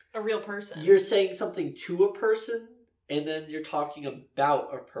is... a real person. You're saying something to a person, and then you're talking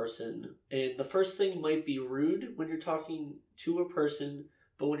about a person. And the first thing might be rude when you're talking to a person,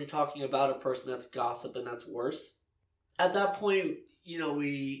 but when you're talking about a person, that's gossip, and that's worse. At that point,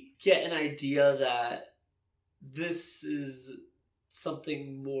 we get an idea that this is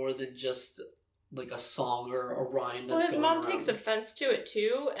something more than just like a song or a rhyme that's his mom around. takes offense to it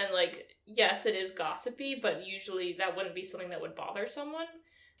too, and yes, it is gossipy, but usually that wouldn't be something that would bother someone.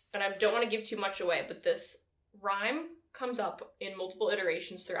 And I don't want to give too much away, but this rhyme comes up in multiple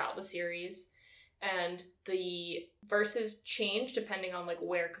iterations throughout the series, and the verses change depending on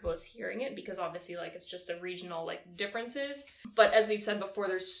where Kvothe's hearing it, because obviously it's just a regional differences. But as we've said before,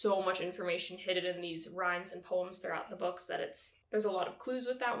 there's so much information hidden in these rhymes and poems throughout the books that there's a lot of clues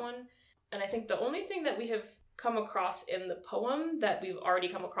with that one. And I think the only thing that we have come across in the poem that we've already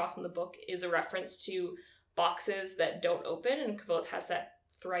come across in the book is a reference to boxes that don't open, and Kvothe has that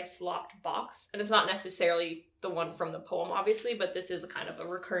thrice locked box. And it's not necessarily the one from the poem, obviously, but this is a kind of a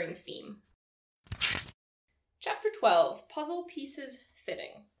recurring theme. Chapter 12, Puzzle Pieces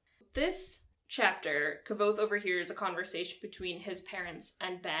Fitting. This chapter, Kvothe overhears a conversation between his parents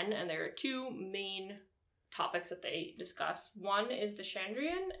and Ben, and there are two main topics that they discuss. One is the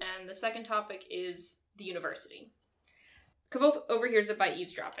Chandrian, and the second topic is the university. Kvothe overhears it by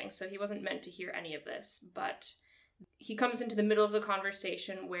eavesdropping, so he wasn't meant to hear any of this, but he comes into the middle of the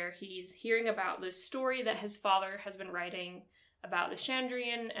conversation where he's hearing about this story that his father has been writing about the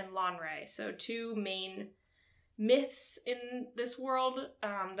Chandrian and Lanre, so two main myths in this world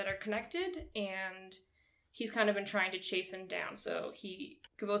that are connected, and he's kind of been trying to chase him down. So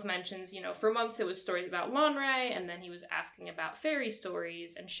Kvothe mentions, for months it was stories about Lanre, and then he was asking about fairy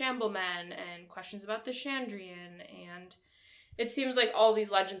stories and shamblemen and questions about the Chandrian, and it seems like all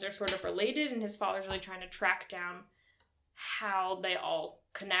these legends are sort of related, and his father's really trying to track down how they all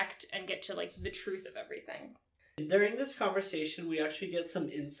connect and get to the truth of everything. During this conversation, we actually get some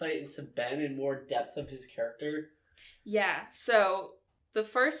insight into Ben and more depth of his character. Yeah, so the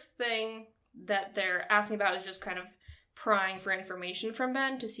first thing that they're asking about is just kind of prying for information from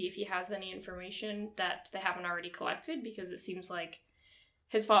Ben to see if he has any information that they haven't already collected, because it seems like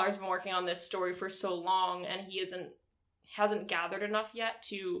his father's been working on this story for so long and he hasn't gathered enough yet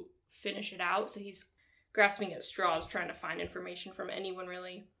to finish it out, so he's grasping at straws trying to find information from anyone,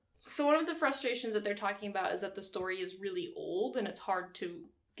 really. So one of the frustrations that they're talking about is that the story is really old and it's hard to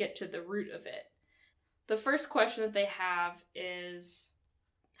get to the root of it. The first question that they have is,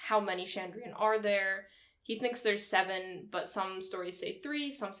 how many Chandrian are there? He thinks there's 7, but some stories say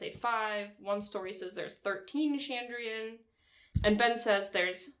 3, some say 5. One story says there's 13 Chandrian. And Ben says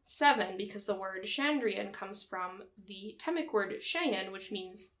there's 7 because the word Chandrian comes from the Temic word Cheyenne, which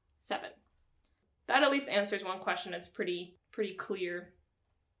means 7. That at least answers one question. It's pretty clear.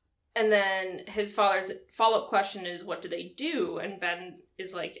 And then his father's follow-up question is, what do they do? And Ben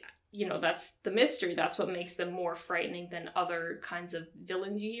is like, that's the mystery. That's what makes them more frightening than other kinds of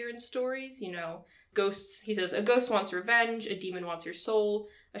villains you hear in stories. Ghosts, he says, a ghost wants revenge, a demon wants your soul,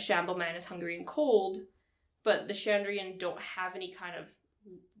 a shambleman is hungry and cold. But the Chandrian don't have any kind of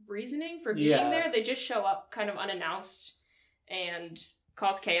reasoning for being there. They just show up kind of unannounced and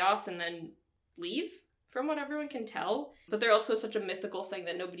cause chaos and then leave, from what everyone can tell. But they're also such a mythical thing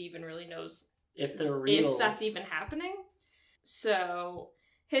that nobody even really knows if they're real, if that's even happening. So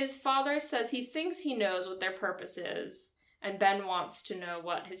his father says he thinks he knows what their purpose is, and Ben wants to know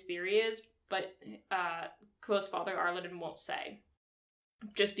what his theory is, but Kvothe's father, Arliden, won't say.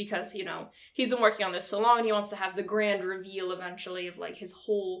 Just because, he's been working on this so long, and he wants to have the grand reveal eventually of,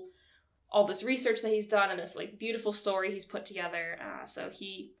 all this research that he's done and this, beautiful story he's put together. So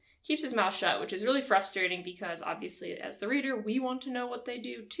he keeps his mouth shut, which is really frustrating because, obviously, as the reader, we want to know what they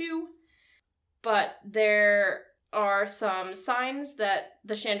do, too. But there are some signs that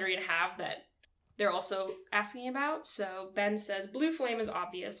the Chandrian have that they're also asking about. So Ben says blue flame is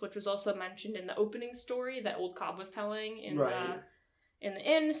obvious, which was also mentioned in the opening story that Old Cobb was telling in the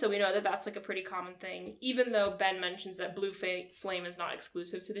inn. So we know that that's like a pretty common thing, even though Ben mentions that blue flame is not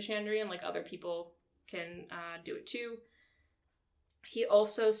exclusive to the Chandrian, like other people can do it too. He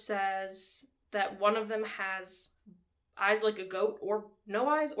also says that one of them has eyes like a goat, or no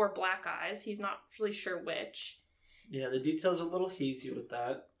eyes, or black eyes. He's not really sure which. Yeah, the details are a little hazy with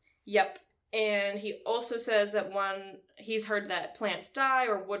that. Yep. And he also says that he's heard that plants die,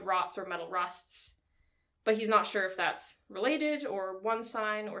 or wood rots, or metal rusts, but he's not sure if that's related, or one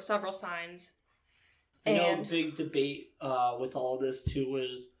sign, or several signs. I know a big debate with all this too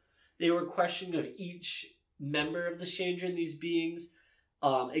was they were questioning if each member of the Chandrian, these beings,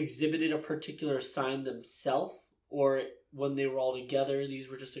 exhibited a particular sign themselves, or when they were all together, these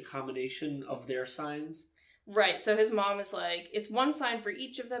were just a combination of their signs. Right, so his mom is like, it's one sign for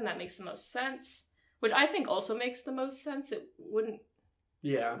each of them, that makes the most sense, which I think also makes the most sense. It wouldn't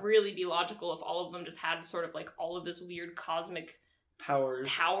really be logical if all of them just had sort of like all of this weird cosmic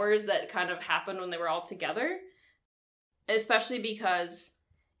powers that kind of happened when they were all together. Especially because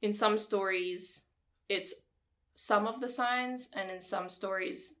in some stories, it's some of the signs, and in some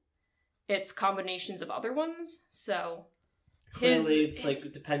stories, it's combinations of other ones. So clearly, it's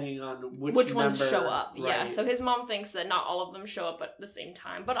like depending on which ones member, show up. right. Yeah, so his mom thinks that not all of them show up at the same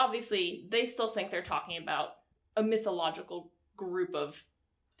time, but obviously they still think they're talking about a mythological group of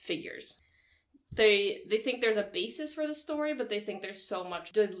figures. They think there's a basis for the story, but they think there's so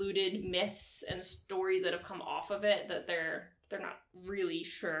much diluted myths and stories that have come off of it that they're not really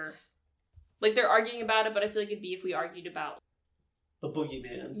sure. Like, they're arguing about it, but I feel like it'd be if we argued about the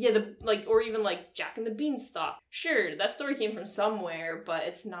boogeyman. Yeah, or even like Jack and the Beanstalk. Sure, that story came from somewhere, but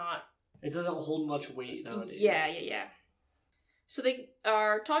it's not. It doesn't hold much weight nowadays. Yeah. So they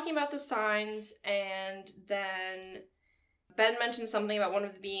are talking about the signs, and then Ben mentioned something about one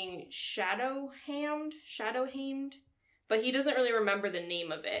of them being shadow-hamed, but he doesn't really remember the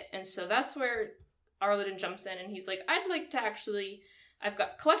name of it, and so that's where Arliden jumps in, and he's like, I've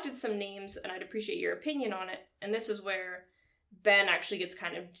collected some names, and I'd appreciate your opinion on it, and this is where Ben actually gets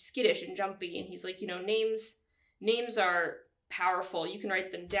kind of skittish and jumpy, and he's like, names are powerful. You can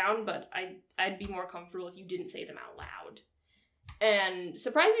write them down, but I'd be more comfortable if you didn't say them out loud. And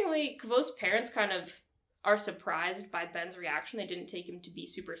surprisingly, Kvothe's parents kind of are surprised by Ben's reaction. They didn't take him to be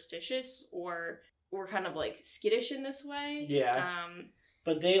superstitious or kind of like skittish in this way. Yeah.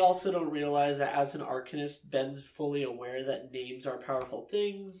 But they also don't realize that as an Arcanist, Ben's fully aware that names are powerful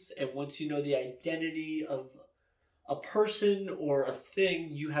things, and once you know the identity of a person or a thing,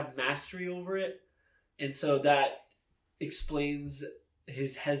 you have mastery over it. And so that explains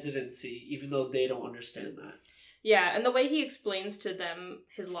his hesitancy, even though they don't understand that. Yeah, and the way he explains to them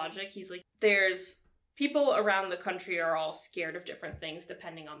his logic, he's like, there's people around the country are all scared of different things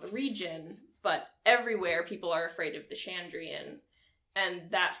depending on the region, but everywhere people are afraid of the Chandrian.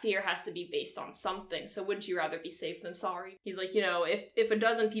 And that fear has to be based on something. So wouldn't you rather be safe than sorry? He's like, if a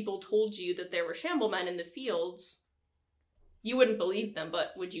dozen people told you that there were Shamblemen in the fields, you wouldn't believe them,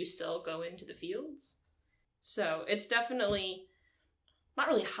 but would you still go into the fields? So it's definitely not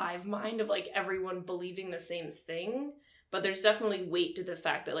really hive mind of like everyone believing the same thing, but there's definitely weight to the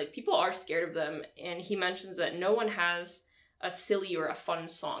fact that like people are scared of them. And he mentions that no one has a silly or a fun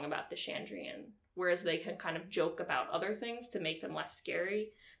song about the Chandrian, whereas they can kind of joke about other things to make them less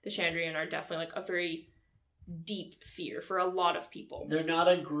scary. The Chandrian are definitely like a very deep fear for a lot of people. They're not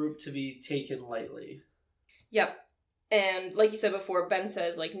a group to be taken lightly. Yep. And like you said before, Ben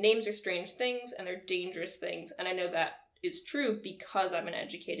says, like, names are strange things and they're dangerous things. And I know that is true because I'm an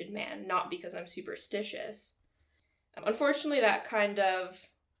educated man, not because I'm superstitious. Unfortunately, that kind of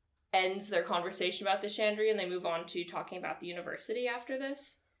ends their conversation about the Chandrian. They move on to talking about the university after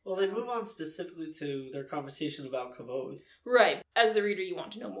this. Well, they move on specifically to their conversation about Kvothe. Right. As the reader, you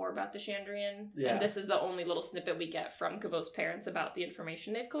want to know more about the Chandrian. Yeah. And this is the only little snippet we get from Kvothe's parents about the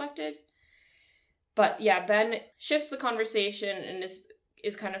information they've collected. But yeah, Ben shifts the conversation and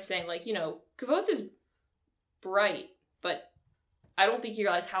is kind of saying, like, Kvothe is bright, but I don't think you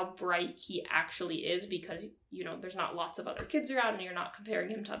realize how bright he actually is because, there's not lots of other kids around and you're not comparing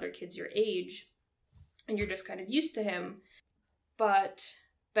him to other kids your age. And you're just kind of used to him. But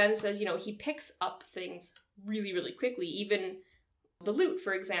Ben says, he picks up things really, really quickly. Even the lute,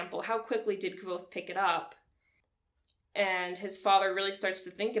 for example. How quickly did Kvothe pick it up? And his father really starts to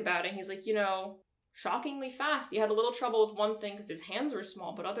think about it. He's like, shockingly fast. He had a little trouble with one thing because his hands were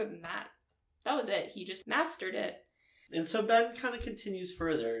small, but other than that, that was it. He just mastered it. And so Ben kind of continues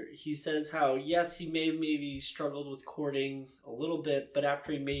further. He says how, yes, he may have maybe struggled with courting a little bit, but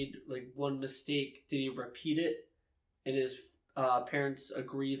after he made like one mistake, did he repeat it? And his parents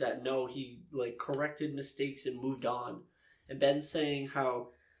agree that no, he like corrected mistakes and moved on. And Ben's saying how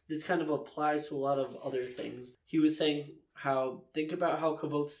this kind of applies to a lot of other things. He was saying how, think about how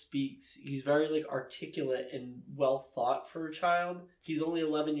Kvothe speaks. He's very like articulate and well thought for a child. He's only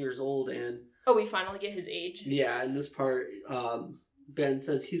 11 years old, and oh, we finally get his age. yeah, in this part, Ben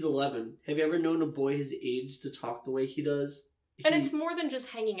says he's 11. Have you ever known a boy his age to talk the way he does? And it's more than just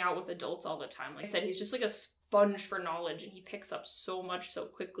hanging out with adults all the time. Like I said, he's just like a sponge for knowledge, and he picks up so much so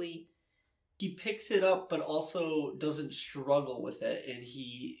quickly. He picks it up, but also doesn't struggle with it, and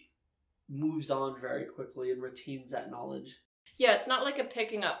he moves on very quickly and retains that knowledge. Yeah, it's not like a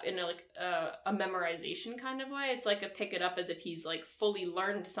picking up in a memorization kind of way. It's like a pick it up as if he's like fully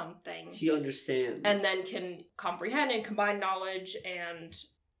learned something. He understands. And then can comprehend and combine knowledge and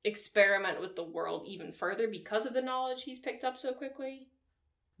experiment with the world even further because of the knowledge he's picked up so quickly.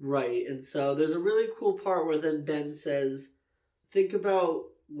 Right, and so there's a really cool part where then Ben says, think about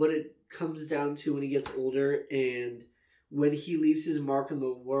what it comes down to when he gets older, and when he leaves his mark on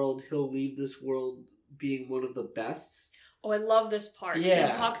the world, he'll leave this world being one of the best. Oh, I love this part. Yeah.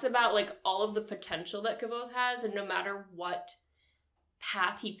 He talks about like all of the potential that Kvothe has, and no matter what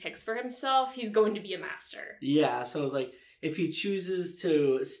path he picks for himself, he's going to be a master. Yeah, so it's like, if he chooses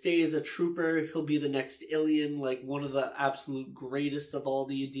to stay as a trooper, he'll be the next Ilian, like one of the absolute greatest of all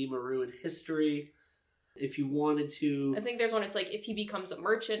the Edema-Ru in history. If you wanted to... I think there's one, it's like, if he becomes a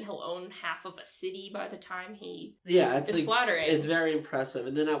merchant, he'll own half of a city by the time he... Yeah, it's like, flattering. It's very impressive.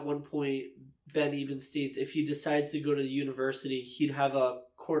 And then at one point, Ben even states if he decides to go to the university, he'd have a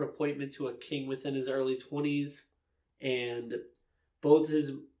court appointment to a king within his early 20s. And both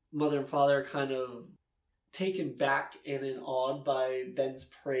his mother and father are kind of taken back and awed by Ben's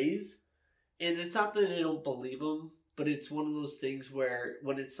praise. And it's not that they don't believe him, but it's one of those things where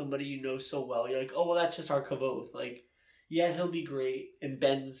when it's somebody you know so well, you're like, oh, well, that's just our Kvothe. Like, yeah, he'll be great. And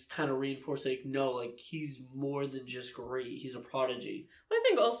Ben's kind of reinforced, like, no, like, he's more than just great. He's a prodigy. But I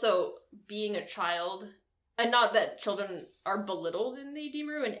think also being a child, and not that children are belittled in the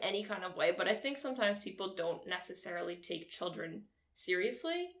Edema-Ru in any kind of way, but I think sometimes people don't necessarily take children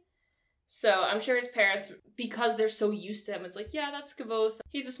seriously. So I'm sure his parents, because they're so used to him, it's like, yeah, that's Kvothe.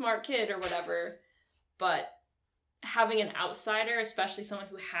 He's a smart kid or whatever. But having an outsider, especially someone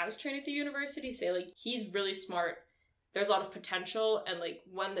who has trained at the university, say, like, he's really smart, there's a lot of potential, and, like,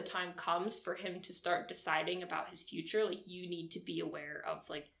 when the time comes for him to start deciding about his future, like, you need to be aware of,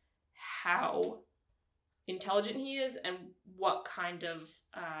 like, how intelligent he is and what kind of,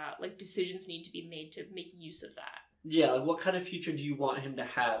 like, decisions need to be made to make use of that. Yeah, like, what kind of future do you want him to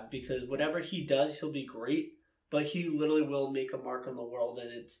have? Because whatever he does, he'll be great, but he literally will make a mark on the world,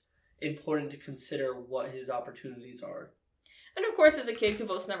 and it's important to consider what his opportunities are. And of course, as a kid,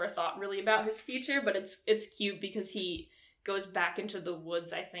 Kvothe never thought really about his future, but it's cute because he goes back into the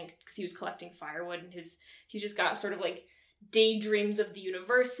woods, I think, because he was collecting firewood, and he's just got sort of like daydreams of the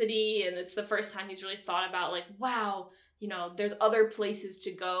university, and it's the first time he's really thought about, like, wow, you know, there's other places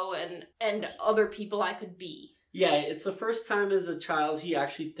to go and other people I could be. Yeah, it's the first time as a child he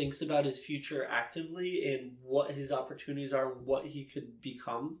actually thinks about his future actively and what his opportunities are and what he could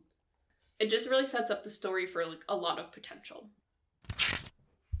become. It just really sets up the story for, like, a lot of potential.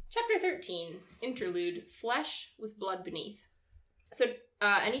 Chapter 13, Interlude, Flesh with Blood Beneath. So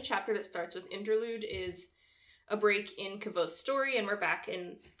any chapter that starts with interlude is a break in Kvothe's story, and we're back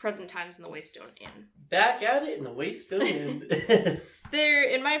in present times in the Waystone Inn. Back at it in the Waystone Inn. They're,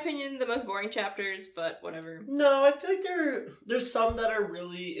 in my opinion, the most boring chapters, but whatever. No, I feel like there's some that are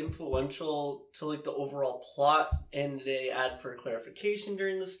really influential to, like, the overall plot, and they add for clarification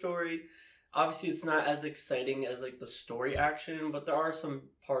during the story. Obviously, it's not as exciting as, like, the story action, but there are some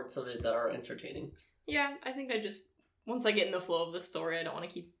parts of it that are entertaining. Yeah, I think once I get in the flow of the story, I don't want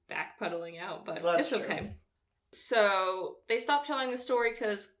to keep backpedaling out, but That's it's okay. True. So, they stop telling the story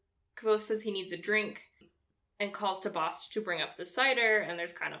because Kvothe says he needs a drink and calls to Bast to bring up the cider, and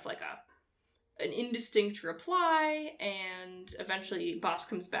there's kind of like an indistinct reply, and eventually Bast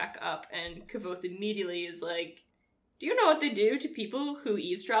comes back up, and Kvothe immediately is like, do you know what they do to people who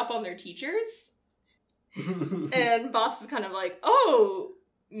eavesdrop on their teachers? And Bast is kind of like, oh,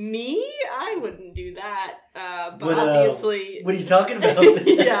 me? I wouldn't do that. But obviously... what are you talking about?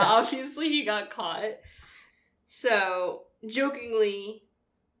 Yeah, obviously he got caught. So, jokingly,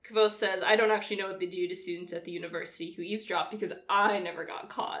 Kvothe says, I don't actually know what they do to students at the university who eavesdrop because I never got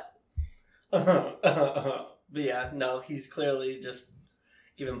caught. But yeah, no, he's clearly just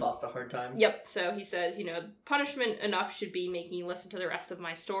giving Bost a hard time. Yep, so he says, punishment enough should be making you listen to the rest of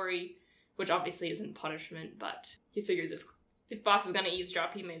my story, which obviously isn't punishment, but he figures if Bost is going to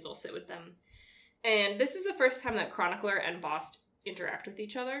eavesdrop, he may as well sit with them. And this is the first time that Chronicler and Bost interact with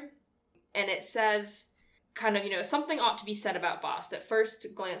each other. And it says, kind of, something ought to be said about Bost. At first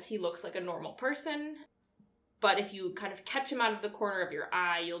glance, he looks like a normal person, but if you kind of catch him out of the corner of your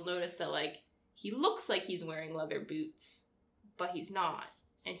eye, you'll notice that, he looks like he's wearing leather boots, but he's not.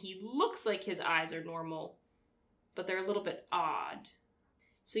 And he looks like his eyes are normal, but they're a little bit odd.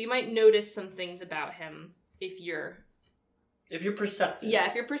 So you might notice some things about him if you're perceptive. Yeah,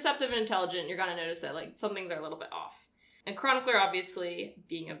 if you're perceptive and intelligent, you're going to notice that, some things are a little bit off. And Chronicler, obviously,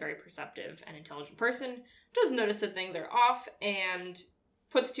 being a very perceptive and intelligent person, does notice that things are off and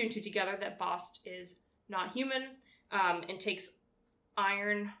puts two and two together that Bost is not human, and takes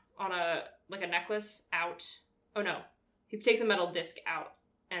iron on a necklace out. Oh no, he takes a metal disc out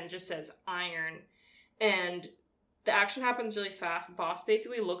and just says iron. And the action happens really fast. Bost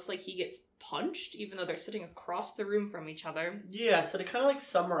basically looks like he gets punched, even though they're sitting across the room from each other. Yeah, so to kind of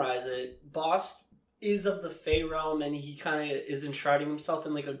summarize it, Bost is of the Fey realm, and he kind of is enshrining himself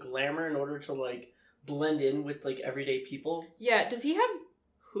in a glamour in order to blend in with everyday people. Yeah, does he have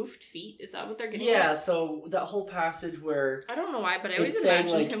hoofed feet? Is that what they're getting Yeah, at? So that whole passage where I don't know why, but I always it's saying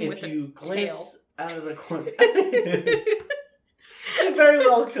imagine him if with you a glance tail. out of the corner. It very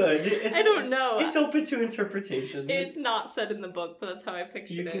well could. I don't know. It's open to interpretation. It's not said in the book, but that's how I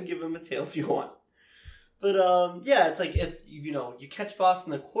pictured it. You can give him a tail if you want. But yeah, it's if you catch Bost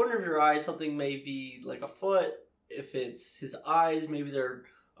in the corner of your eye, something may be a foot. If it's his eyes, maybe they're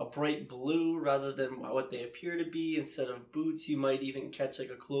a bright blue rather than what they appear to be. Instead of boots, you might even catch a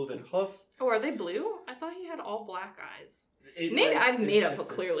cloven hoof. Oh, are they blue? I thought he had all black eyes. It, Maybe I've made up shifted.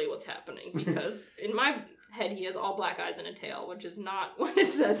 clearly what's happening, because in my head he has all black eyes and a tail, which is not what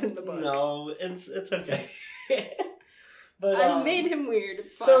it says in the book. No, it's okay. But I've made him weird.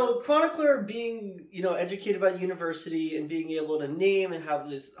 It's fine. So Chronicler, being educated by the university and being able to name and have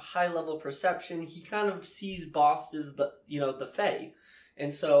this high level perception, he kind of sees Bost as the Fae,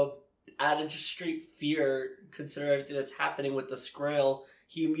 and so out of just straight fear, consider everything that's happening with the Scrael,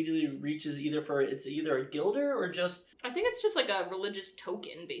 he immediately reaches either a gilder or just I think it's just a religious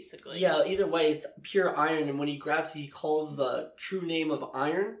token, basically. yeah. Either way, it's pure iron, and when he grabs it, he calls the true name of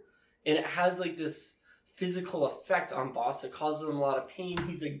iron, and it has this physical effect on Bost. It causes him a lot of pain.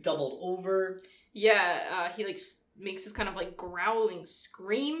 He's doubled over. Yeah, he makes this kind of growling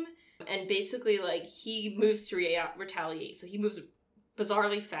scream, and basically he moves to retaliate. So he moves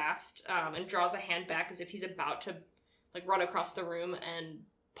bizarrely fast, and draws a hand back as if he's about to run across the room and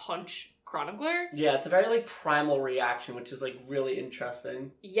punch Chronicler. Yeah, it's a very primal reaction, which is really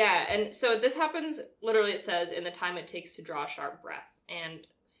interesting. Yeah, and so this happens, literally it says, in the time it takes to draw a sharp breath. And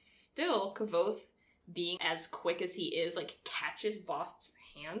still, Kvothe, being as quick as he is, catches Bost's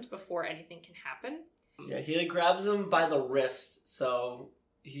hand before anything can happen. Yeah, he grabs him by the wrist, so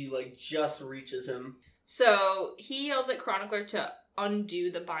he just reaches him. So he yells at Chronicler to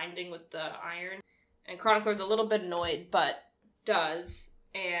undo the binding with the iron, and Chronicler's a little bit annoyed, but does,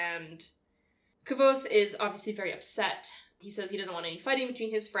 and Kvothe is obviously very upset. He says he doesn't want any fighting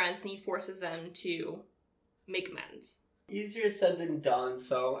between his friends, and he forces them to make amends. Easier said than done,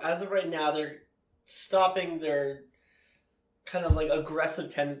 so as of right now, they're stopping their kind of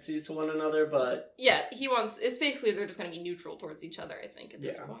aggressive tendencies to one another, but Yeah, it's basically they're just going to be neutral towards each other, I think, at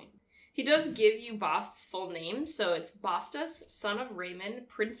this point. He does give you Bost's full name, so it's Bostus, son of Raymond,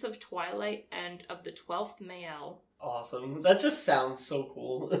 prince of Twilight, and of the 12th Mael. awesome. That just sounds so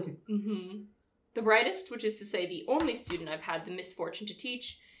cool. Mm-hmm. The brightest, which is to say the only student I've had the misfortune to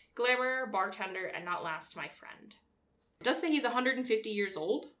teach, glamour, bartender, and not last my friend. It does say he's 150 years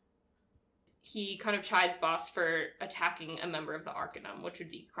old. He kind of chides Bost for attacking a member of the Arcanum, which would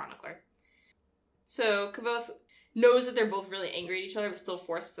be Chronicler. So Kvothe knows that they're both really angry at each other, but still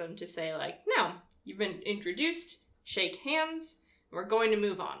forces them to say, no, you've been introduced, shake hands, and we're going to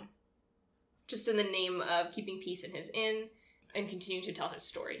move on. Just in the name of keeping peace in his inn and continuing to tell his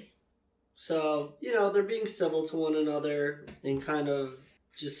story. So, they're being civil to one another and kind of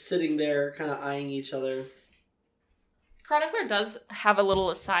just sitting there, kind of eyeing each other. Chronicler does have a little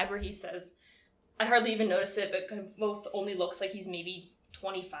aside where he says, I hardly even notice it, but Kvothe only looks like he's maybe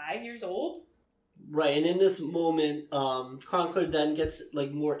 25 years old. Right, and in this moment, Chronicler then gets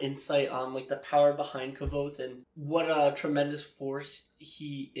more insight on the power behind Kvothe and what a tremendous force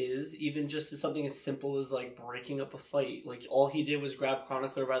he is. Even just as something as simple as breaking up a fight. All he did was grab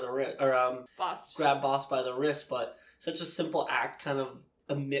Chronicler by the wrist, or grab Bost by the wrist. But such a simple act kind of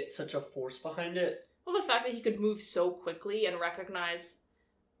emits such a force behind it. Well, the fact that he could move so quickly and recognize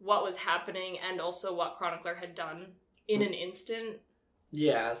what was happening and also what Chronicler had done in an instant.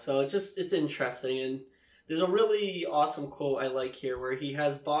 Yeah, so it's interesting, and there's a really awesome quote I like here where he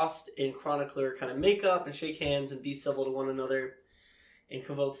has Bost and Chronicler kind of make up and shake hands and be civil to one another, and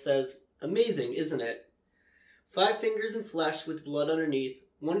Kvothe says, "Amazing, isn't it? 5 fingers and flesh with blood underneath.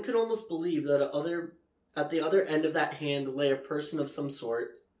 One could almost believe that at the other end of that hand lay a person of some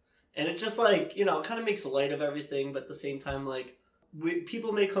sort." And it just like, it kind of makes light of everything, but at the same time, like,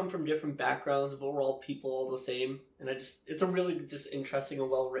 people may come from different backgrounds, but we're all people all the same. And it's a really just interesting and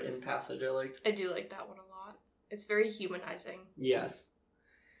well-written passage I liked. I do like that one a lot. It's very humanizing. Yes.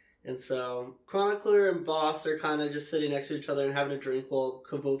 And so, Chronicler and Bost are kind of just sitting next to each other and having a drink while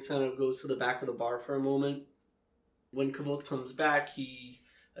Kvothe kind of goes to the back of the bar for a moment. When Kvothe comes back, he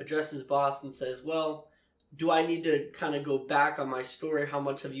addresses Bost and says, "Well, do I need to kind of go back on my story? How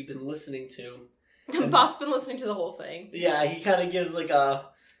much have you been listening to?" Bost's been listening to the whole thing. Yeah, he kind of gives like a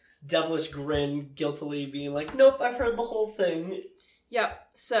devilish grin, guiltily being like, "Nope, I've heard the whole thing." Yep.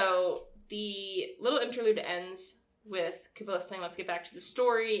 So the little interlude ends with Kvothe saying, "Let's get back to the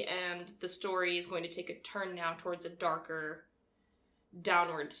story," and the story is going to take a turn now towards a darker,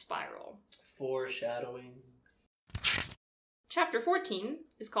 downward spiral. Foreshadowing. Chapter 14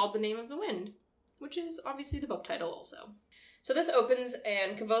 is called The Name of the Wind, which is obviously the book title also. So this opens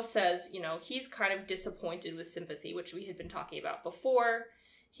and Kvothe says, he's kind of disappointed with Sympathy, which we had been talking about before.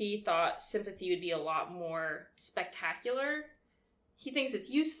 He thought Sympathy would be a lot more spectacular. He thinks it's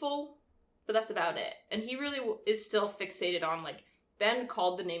useful, but that's about it. And he really is still fixated on, like, Ben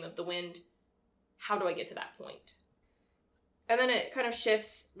called the name of the wind. How do I get to that point? And then it kind of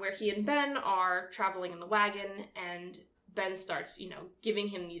shifts where he and Ben are traveling in the wagon, and Ben starts, giving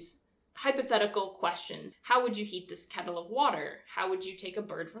him these hypothetical questions. How would you heat this kettle of water? How would you take a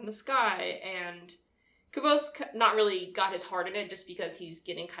bird from the sky? And Kvothe's not really got his heart in it just because he's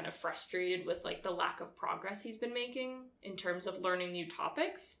getting kind of frustrated with like the lack of progress he's been making in terms of learning new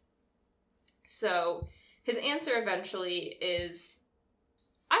topics. So his answer eventually is,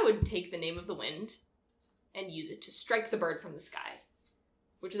 I would take the name of the wind and use it to strike the bird from the sky,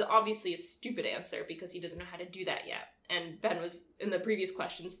 which is obviously a stupid answer because he doesn't know how to do that yet. And Ben was, in the previous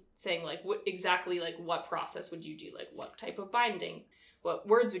questions, saying, like, what process would you do? Like, what type of binding? What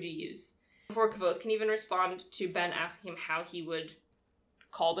words would you use? Before Kvothe can even respond to Ben asking him how he would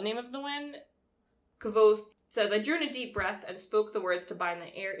call the name of the wind, Kvothe says, I drew in a deep breath and spoke the words to bind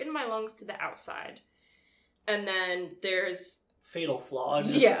the air in my lungs to the outside. And then there's... fatal flaw.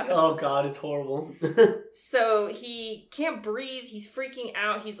 Yeah. Oh god, it's horrible. So he can't breathe, he's freaking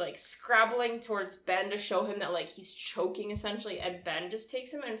out, he's like scrabbling towards Ben to show him that like he's choking essentially, and Ben just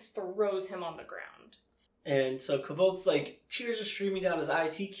takes him and throws him on the ground. And so Kvothe's like, tears are streaming down his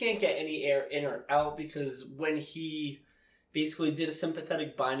eyes, he can't get any air in or out because when he basically did a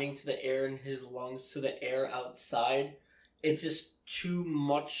sympathetic binding to the air in his lungs to the air outside, it's just too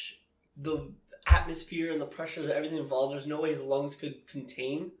much, the atmosphere and the pressures and everything involved, there's no way his lungs could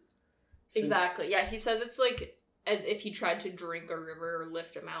contain. So, exactly. Yeah, he says it's like as if he tried to drink a river or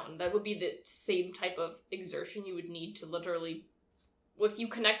lift a mountain. That would be the same type of exertion you would need to literally... If you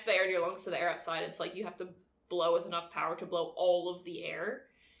connect the air in your lungs to the air outside, it's like you have to blow with enough power to blow all of the air,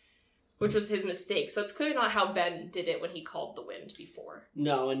 which was his mistake. So it's clearly not how Ben did it when he called the wind before.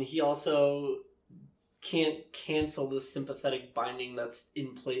 No, and he also can't cancel the sympathetic binding that's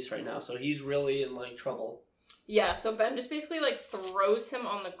in place right now, so he's really in like trouble. Yeah, so Ben just basically like throws him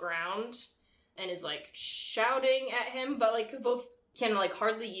on the ground and is like shouting at him, but like Kvothe can like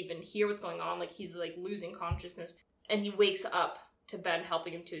hardly even hear what's going on, like he's like losing consciousness, and he wakes up to Ben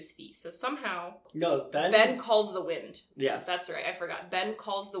helping him to his feet. So somehow Ben calls the wind. Yes, that's right, I forgot. Ben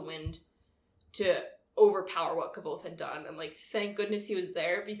calls the wind to overpower what Kvothe had done, and like thank goodness he was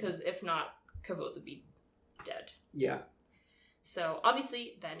there, because if not, Kvothe would be dead. Yeah. So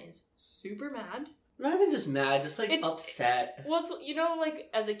obviously Ben is super mad. Not even just mad, just like upset. Well, it's, like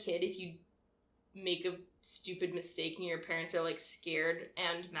as a kid, if you make a stupid mistake and your parents are like scared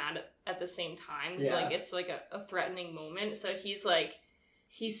and mad at the same time, it's like it's like a threatening moment. So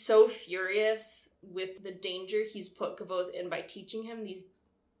he's so furious with the danger he's put Kvothe in by teaching him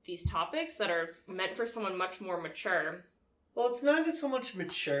these topics that are meant for someone much more mature. Well, it's not even so much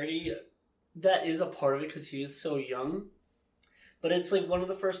maturity. That is a part of it because he is so young. But it's like one of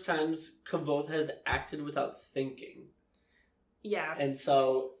the first times Kvothe has acted without thinking. Yeah. And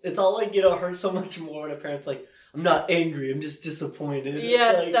so it's all like, hurts so much more when a parent's like, I'm not angry, I'm just disappointed.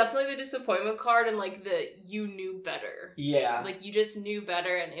 Yeah, it's definitely the disappointment card and like the you knew better. Yeah. Like you just knew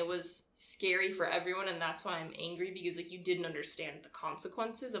better and it was scary for everyone, and that's why I'm angry, because like you didn't understand the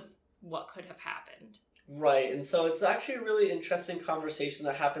consequences of what could have happened. Right, and so it's actually a really interesting conversation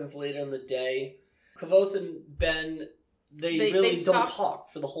that happens later in the day. Kvothe and Ben, they really don't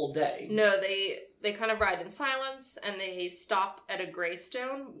talk for the whole day. No, they kind of ride in silence, and they stop at a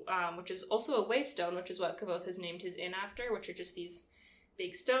greystone, which is also a waystone, which is what Kvothe has named his inn after, which are just these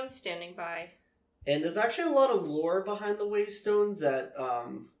big stones standing by. And there's actually a lot of lore behind the waystones that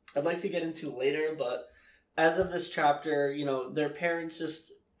I'd like to get into later, but as of this chapter, you know, their parents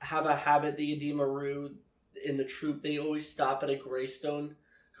just have a habit, the Ydimaru in the troop, they always stop at a greystone.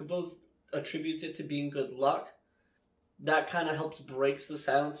 Kvothe attributes it to being good luck. That kind of helps breaks the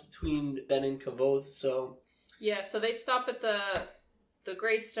silence between Ben and Kvothe, so... Yeah, so they stop at the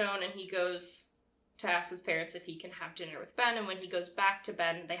greystone, and he goes to ask his parents if he can have dinner with Ben, and when he goes back to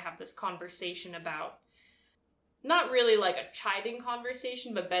Ben, they have this conversation about... Not really like a chiding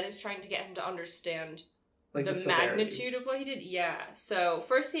conversation, but Ben is trying to get him to understand like the magnitude of what he did. Yeah, so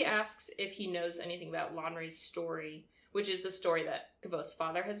first he asks if he knows anything about Lonray's story, which is the story that Kvothe's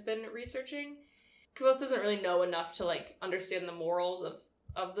father has been researching. Kvothe doesn't really know enough to like understand the morals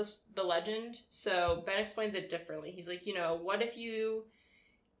of the legend, so Ben explains it differently. He's like, you know, what if you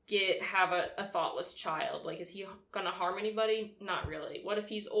have a thoughtless child? Like, is he gonna harm anybody? Not really. What if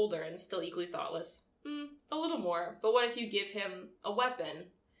he's older and still equally thoughtless? A little more. But what if you give him a weapon?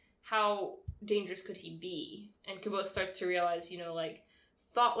 How dangerous could he be? And Kvothe starts to realize, you know, like,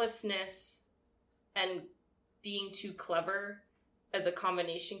 thoughtlessness and being too clever as a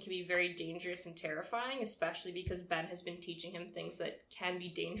combination can be very dangerous and terrifying, especially because Ben has been teaching him things that can be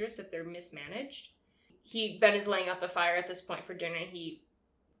dangerous if they're mismanaged. Ben is laying out the fire at this point for dinner, and he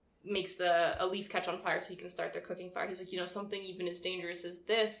makes a leaf catch on fire so he can start their cooking fire. He's like, you know, something even as dangerous as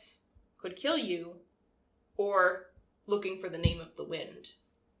this could kill you, or looking for the name of the wind.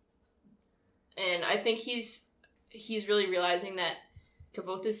 And I think he's really realizing that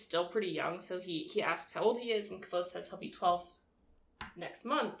Kvothe is still pretty young, so he asks how old he is, and Kvothe says he'll be 12 next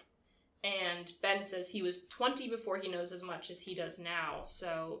month. And Ben says he was 20 before he knows as much as he does now,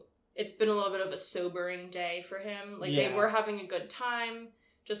 so it's been a little bit of a sobering day for him. Like, They were having a good time,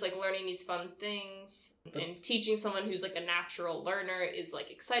 just like learning these fun things, and teaching someone who's like a natural learner is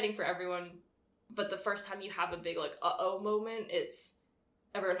like exciting for everyone. But the first time you have a big like uh-oh moment,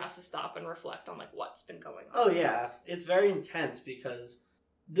 everyone has to stop and reflect on like what's been going on. Oh yeah, it's very intense because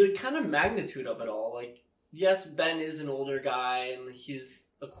the kind of magnitude of it all. Like, yes, Ben is an older guy and he's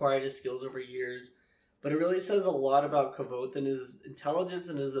acquired his skills over years, but it really says a lot about Kvothe and his intelligence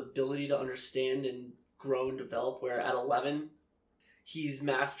and his ability to understand and grow and develop, where at 11, he's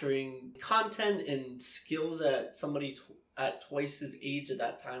mastering content and skills that somebody at twice his age at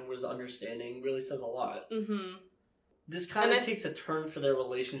that time was understanding. Really says a lot. Mm-hmm. This kind of takes a turn for their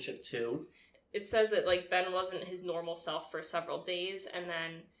relationship, too. It says that, like, Ben wasn't his normal self for several days, and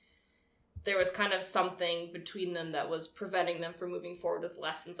then there was kind of something between them that was preventing them from moving forward with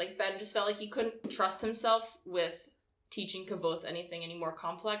lessons. Like, Ben just felt like he couldn't trust himself with teaching Kvothe anything any more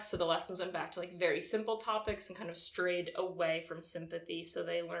complex, so the lessons went back to, like, very simple topics and kind of strayed away from sympathy. So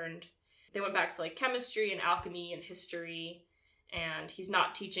they went back to, like, chemistry and alchemy and history, and he's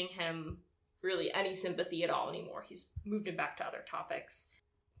not teaching him really any sympathy at all anymore. He's moved him back to other topics.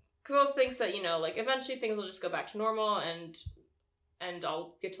 Kvothe thinks that, you know, like, eventually things will just go back to normal, and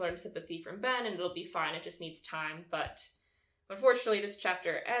I'll get to learn sympathy from Ben, and it'll be fine. It just needs time. But unfortunately, this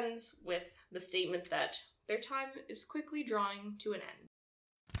chapter ends with the statement that their time is quickly drawing to an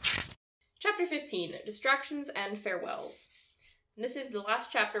end. Chapter 15, Distractions and Farewells. And this is the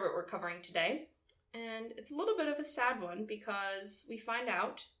last chapter that we're covering today, and it's a little bit of a sad one because we find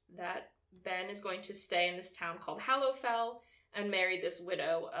out that Ben is going to stay in this town called Hallowfell and marry this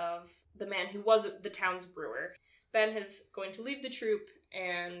widow of the man who was the town's brewer. Ben is going to leave the troop,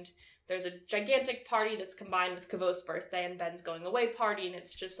 and there's a gigantic party that's combined with Kvothe's birthday and Ben's going away party, and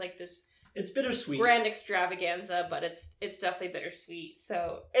it's just like this... It's bittersweet. Grand extravaganza, but it's definitely bittersweet.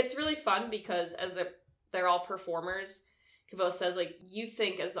 So it's really fun because as they're all performers, Kvothe says, like, you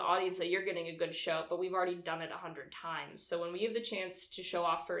think as the audience that you're getting a good show, but we've already done it 100 times. So when we have the chance to show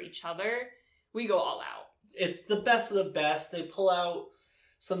off for each other, we go all out. It's the best of the best. They pull out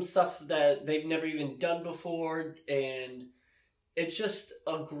some stuff that they've never even done before, and it's just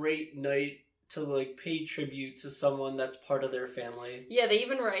a great night to, like, pay tribute to someone that's part of their family. Yeah, they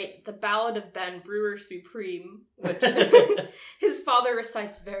even write the Ballad of Ben, Brewer Supreme, which his father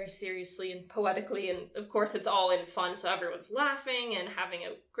recites very seriously and poetically, and of course it's all in fun, so everyone's laughing and having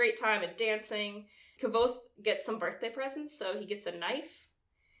a great time and dancing. Kvothe gets some birthday presents, so he gets a knife,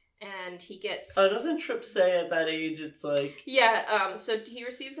 and he gets... doesn't Trip say at that age it's like... Yeah, so he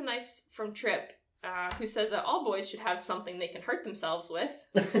receives a knife from Trip, who says that all boys should have something they can hurt themselves with.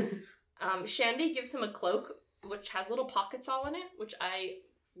 Shandy gives him a cloak, which has little pockets all in it, which I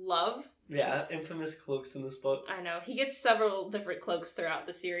love. Yeah, infamous cloaks in this book. I know. He gets several different cloaks throughout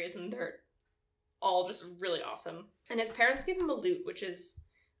the series, and they're all just really awesome. And his parents give him a lute, which is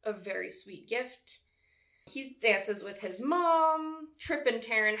a very sweet gift. He dances with his mom. Trip and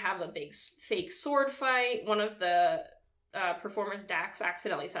Taryn have a big fake sword fight. One of the performers, Dax,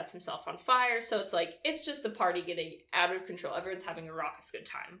 accidentally sets himself on fire. So it's just a party getting out of control. Everyone's having a raucous good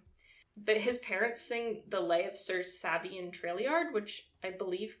time. His parents sing the Lay of Sir Savian Trailiard, which I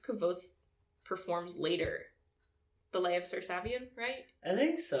believe Kvothe performs later. The Lay of Sir Savian, right? I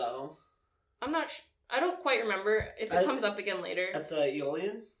think so. I'm not I don't quite remember if it comes up again later. At the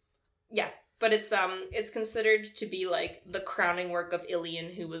Aeolian? Yeah, but it's considered to be like the crowning work of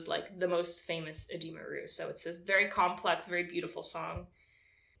Ilian, who was like the most famous Edema Ruh. So it's this very complex, very beautiful song.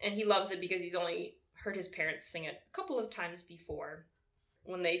 And he loves it because he's only heard his parents sing it a couple of times before.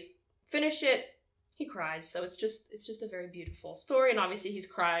 When they finish it, he cries. So it's just a very beautiful story. And obviously he's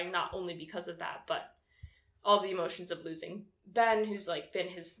crying not only because of that, but all the emotions of losing Ben, who's like been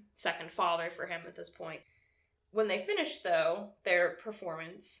his second father for him at this point. When they finish, though, their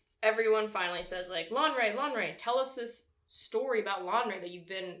performance, everyone finally says, like, Lanre, tell us this story about Lanre that you've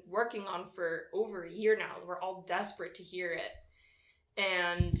been working on for over a year now. We're all desperate to hear it.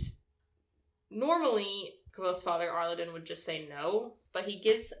 And normally, Kvothe's father, Arleden, would just say no, but he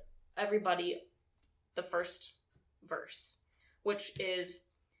gives everybody the first verse, which is,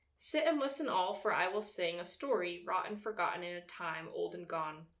 "Sit and listen all, for I will sing a story wrought and forgotten in a time old and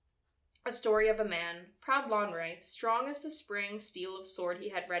gone. A story of a man, proud Lanre, strong as the spring steel of sword he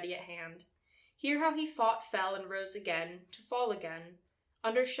had ready at hand. Hear how he fought, fell, and rose again, to fall again,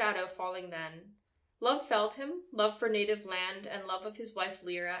 under shadow falling then. Love felled him, love for native land, and love of his wife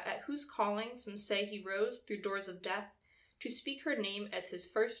Lyra, at whose calling some say he rose through doors of death, to speak her name as his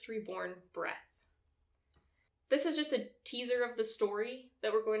first reborn breath." This is just a teaser of the story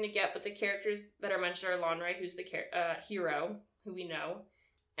that we're going to get, but the characters that are mentioned are Lanre, who's the hero, who we know,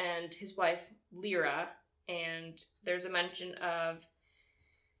 and his wife, Lyra, and there's a mention of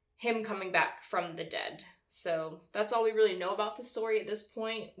him coming back from the dead. So that's all we really know about the story at this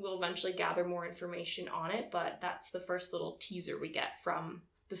point. We'll eventually gather more information on it, but that's the first little teaser we get from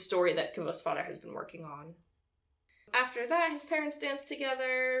the story that Kvothe's father has been working on. After that, his parents dance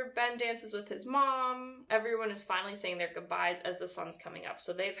together, Ben dances with his mom, everyone is finally saying their goodbyes as the sun's coming up.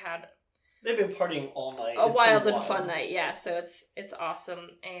 So they've been partying all night. A wild and fun night, yeah, so it's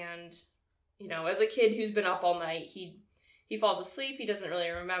awesome. And, you know, as a kid who's been up all night, he falls asleep, he doesn't really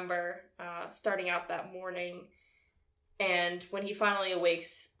remember starting out that morning. And when he finally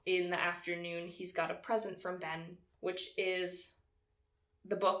awakes in the afternoon, he's got a present from Ben, which is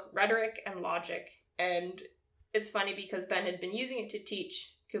the book Rhetoric and Logic. And it's funny because Ben had been using it to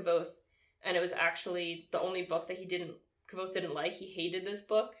teach Kvothe, and it was actually the only book that Kvothe didn't like. He hated this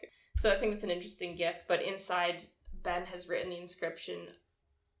book. So I think it's an interesting gift, but inside Ben has written the inscription,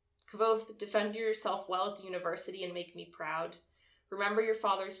 "Kvothe, defend yourself well at the university and make me proud. Remember your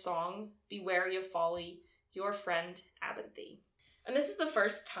father's song, be wary of folly, your friend Abinthy." And this is the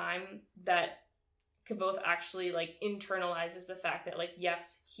first time that Kvothe actually internalizes the fact that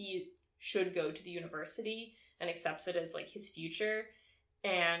yes, he should go to the university and accepts it as his future.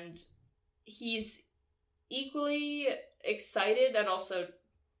 And he's equally excited and also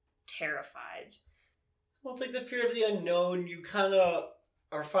terrified. Well, it's the fear of the unknown. You kind of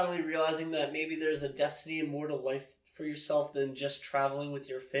are finally realizing that maybe there's a destiny and more to life for yourself than just traveling with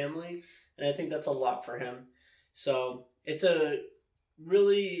your family. And I think that's a lot for him. So it's a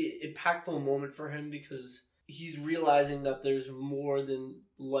really impactful moment for him because he's realizing that there's more than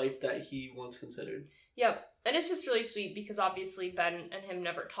life that he once considered. Yep. And it's just really sweet because obviously Ben and him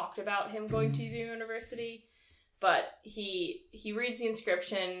never talked about him going to the university. But he reads the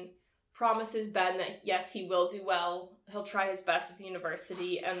inscription, promises Ben that yes, he will do well, he'll try his best at the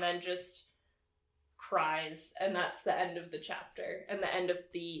university, and then just cries. And that's the end of the chapter and the end of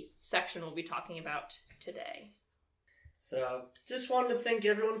the section we'll be talking about today. So, just wanted to thank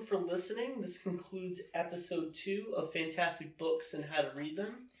everyone for listening. This concludes episode 2 of Fantastic Books and How to Read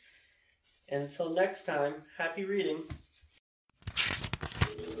Them. And until next time, happy reading.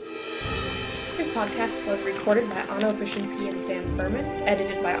 This podcast was recorded by Anna Opushinsky and Sam Furman,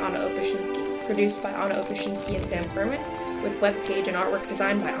 edited by Anna Opushinsky, produced by Anna Opushinsky and Sam Furman, with webpage and artwork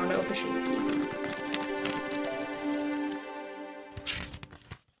designed by Anna Opushinsky.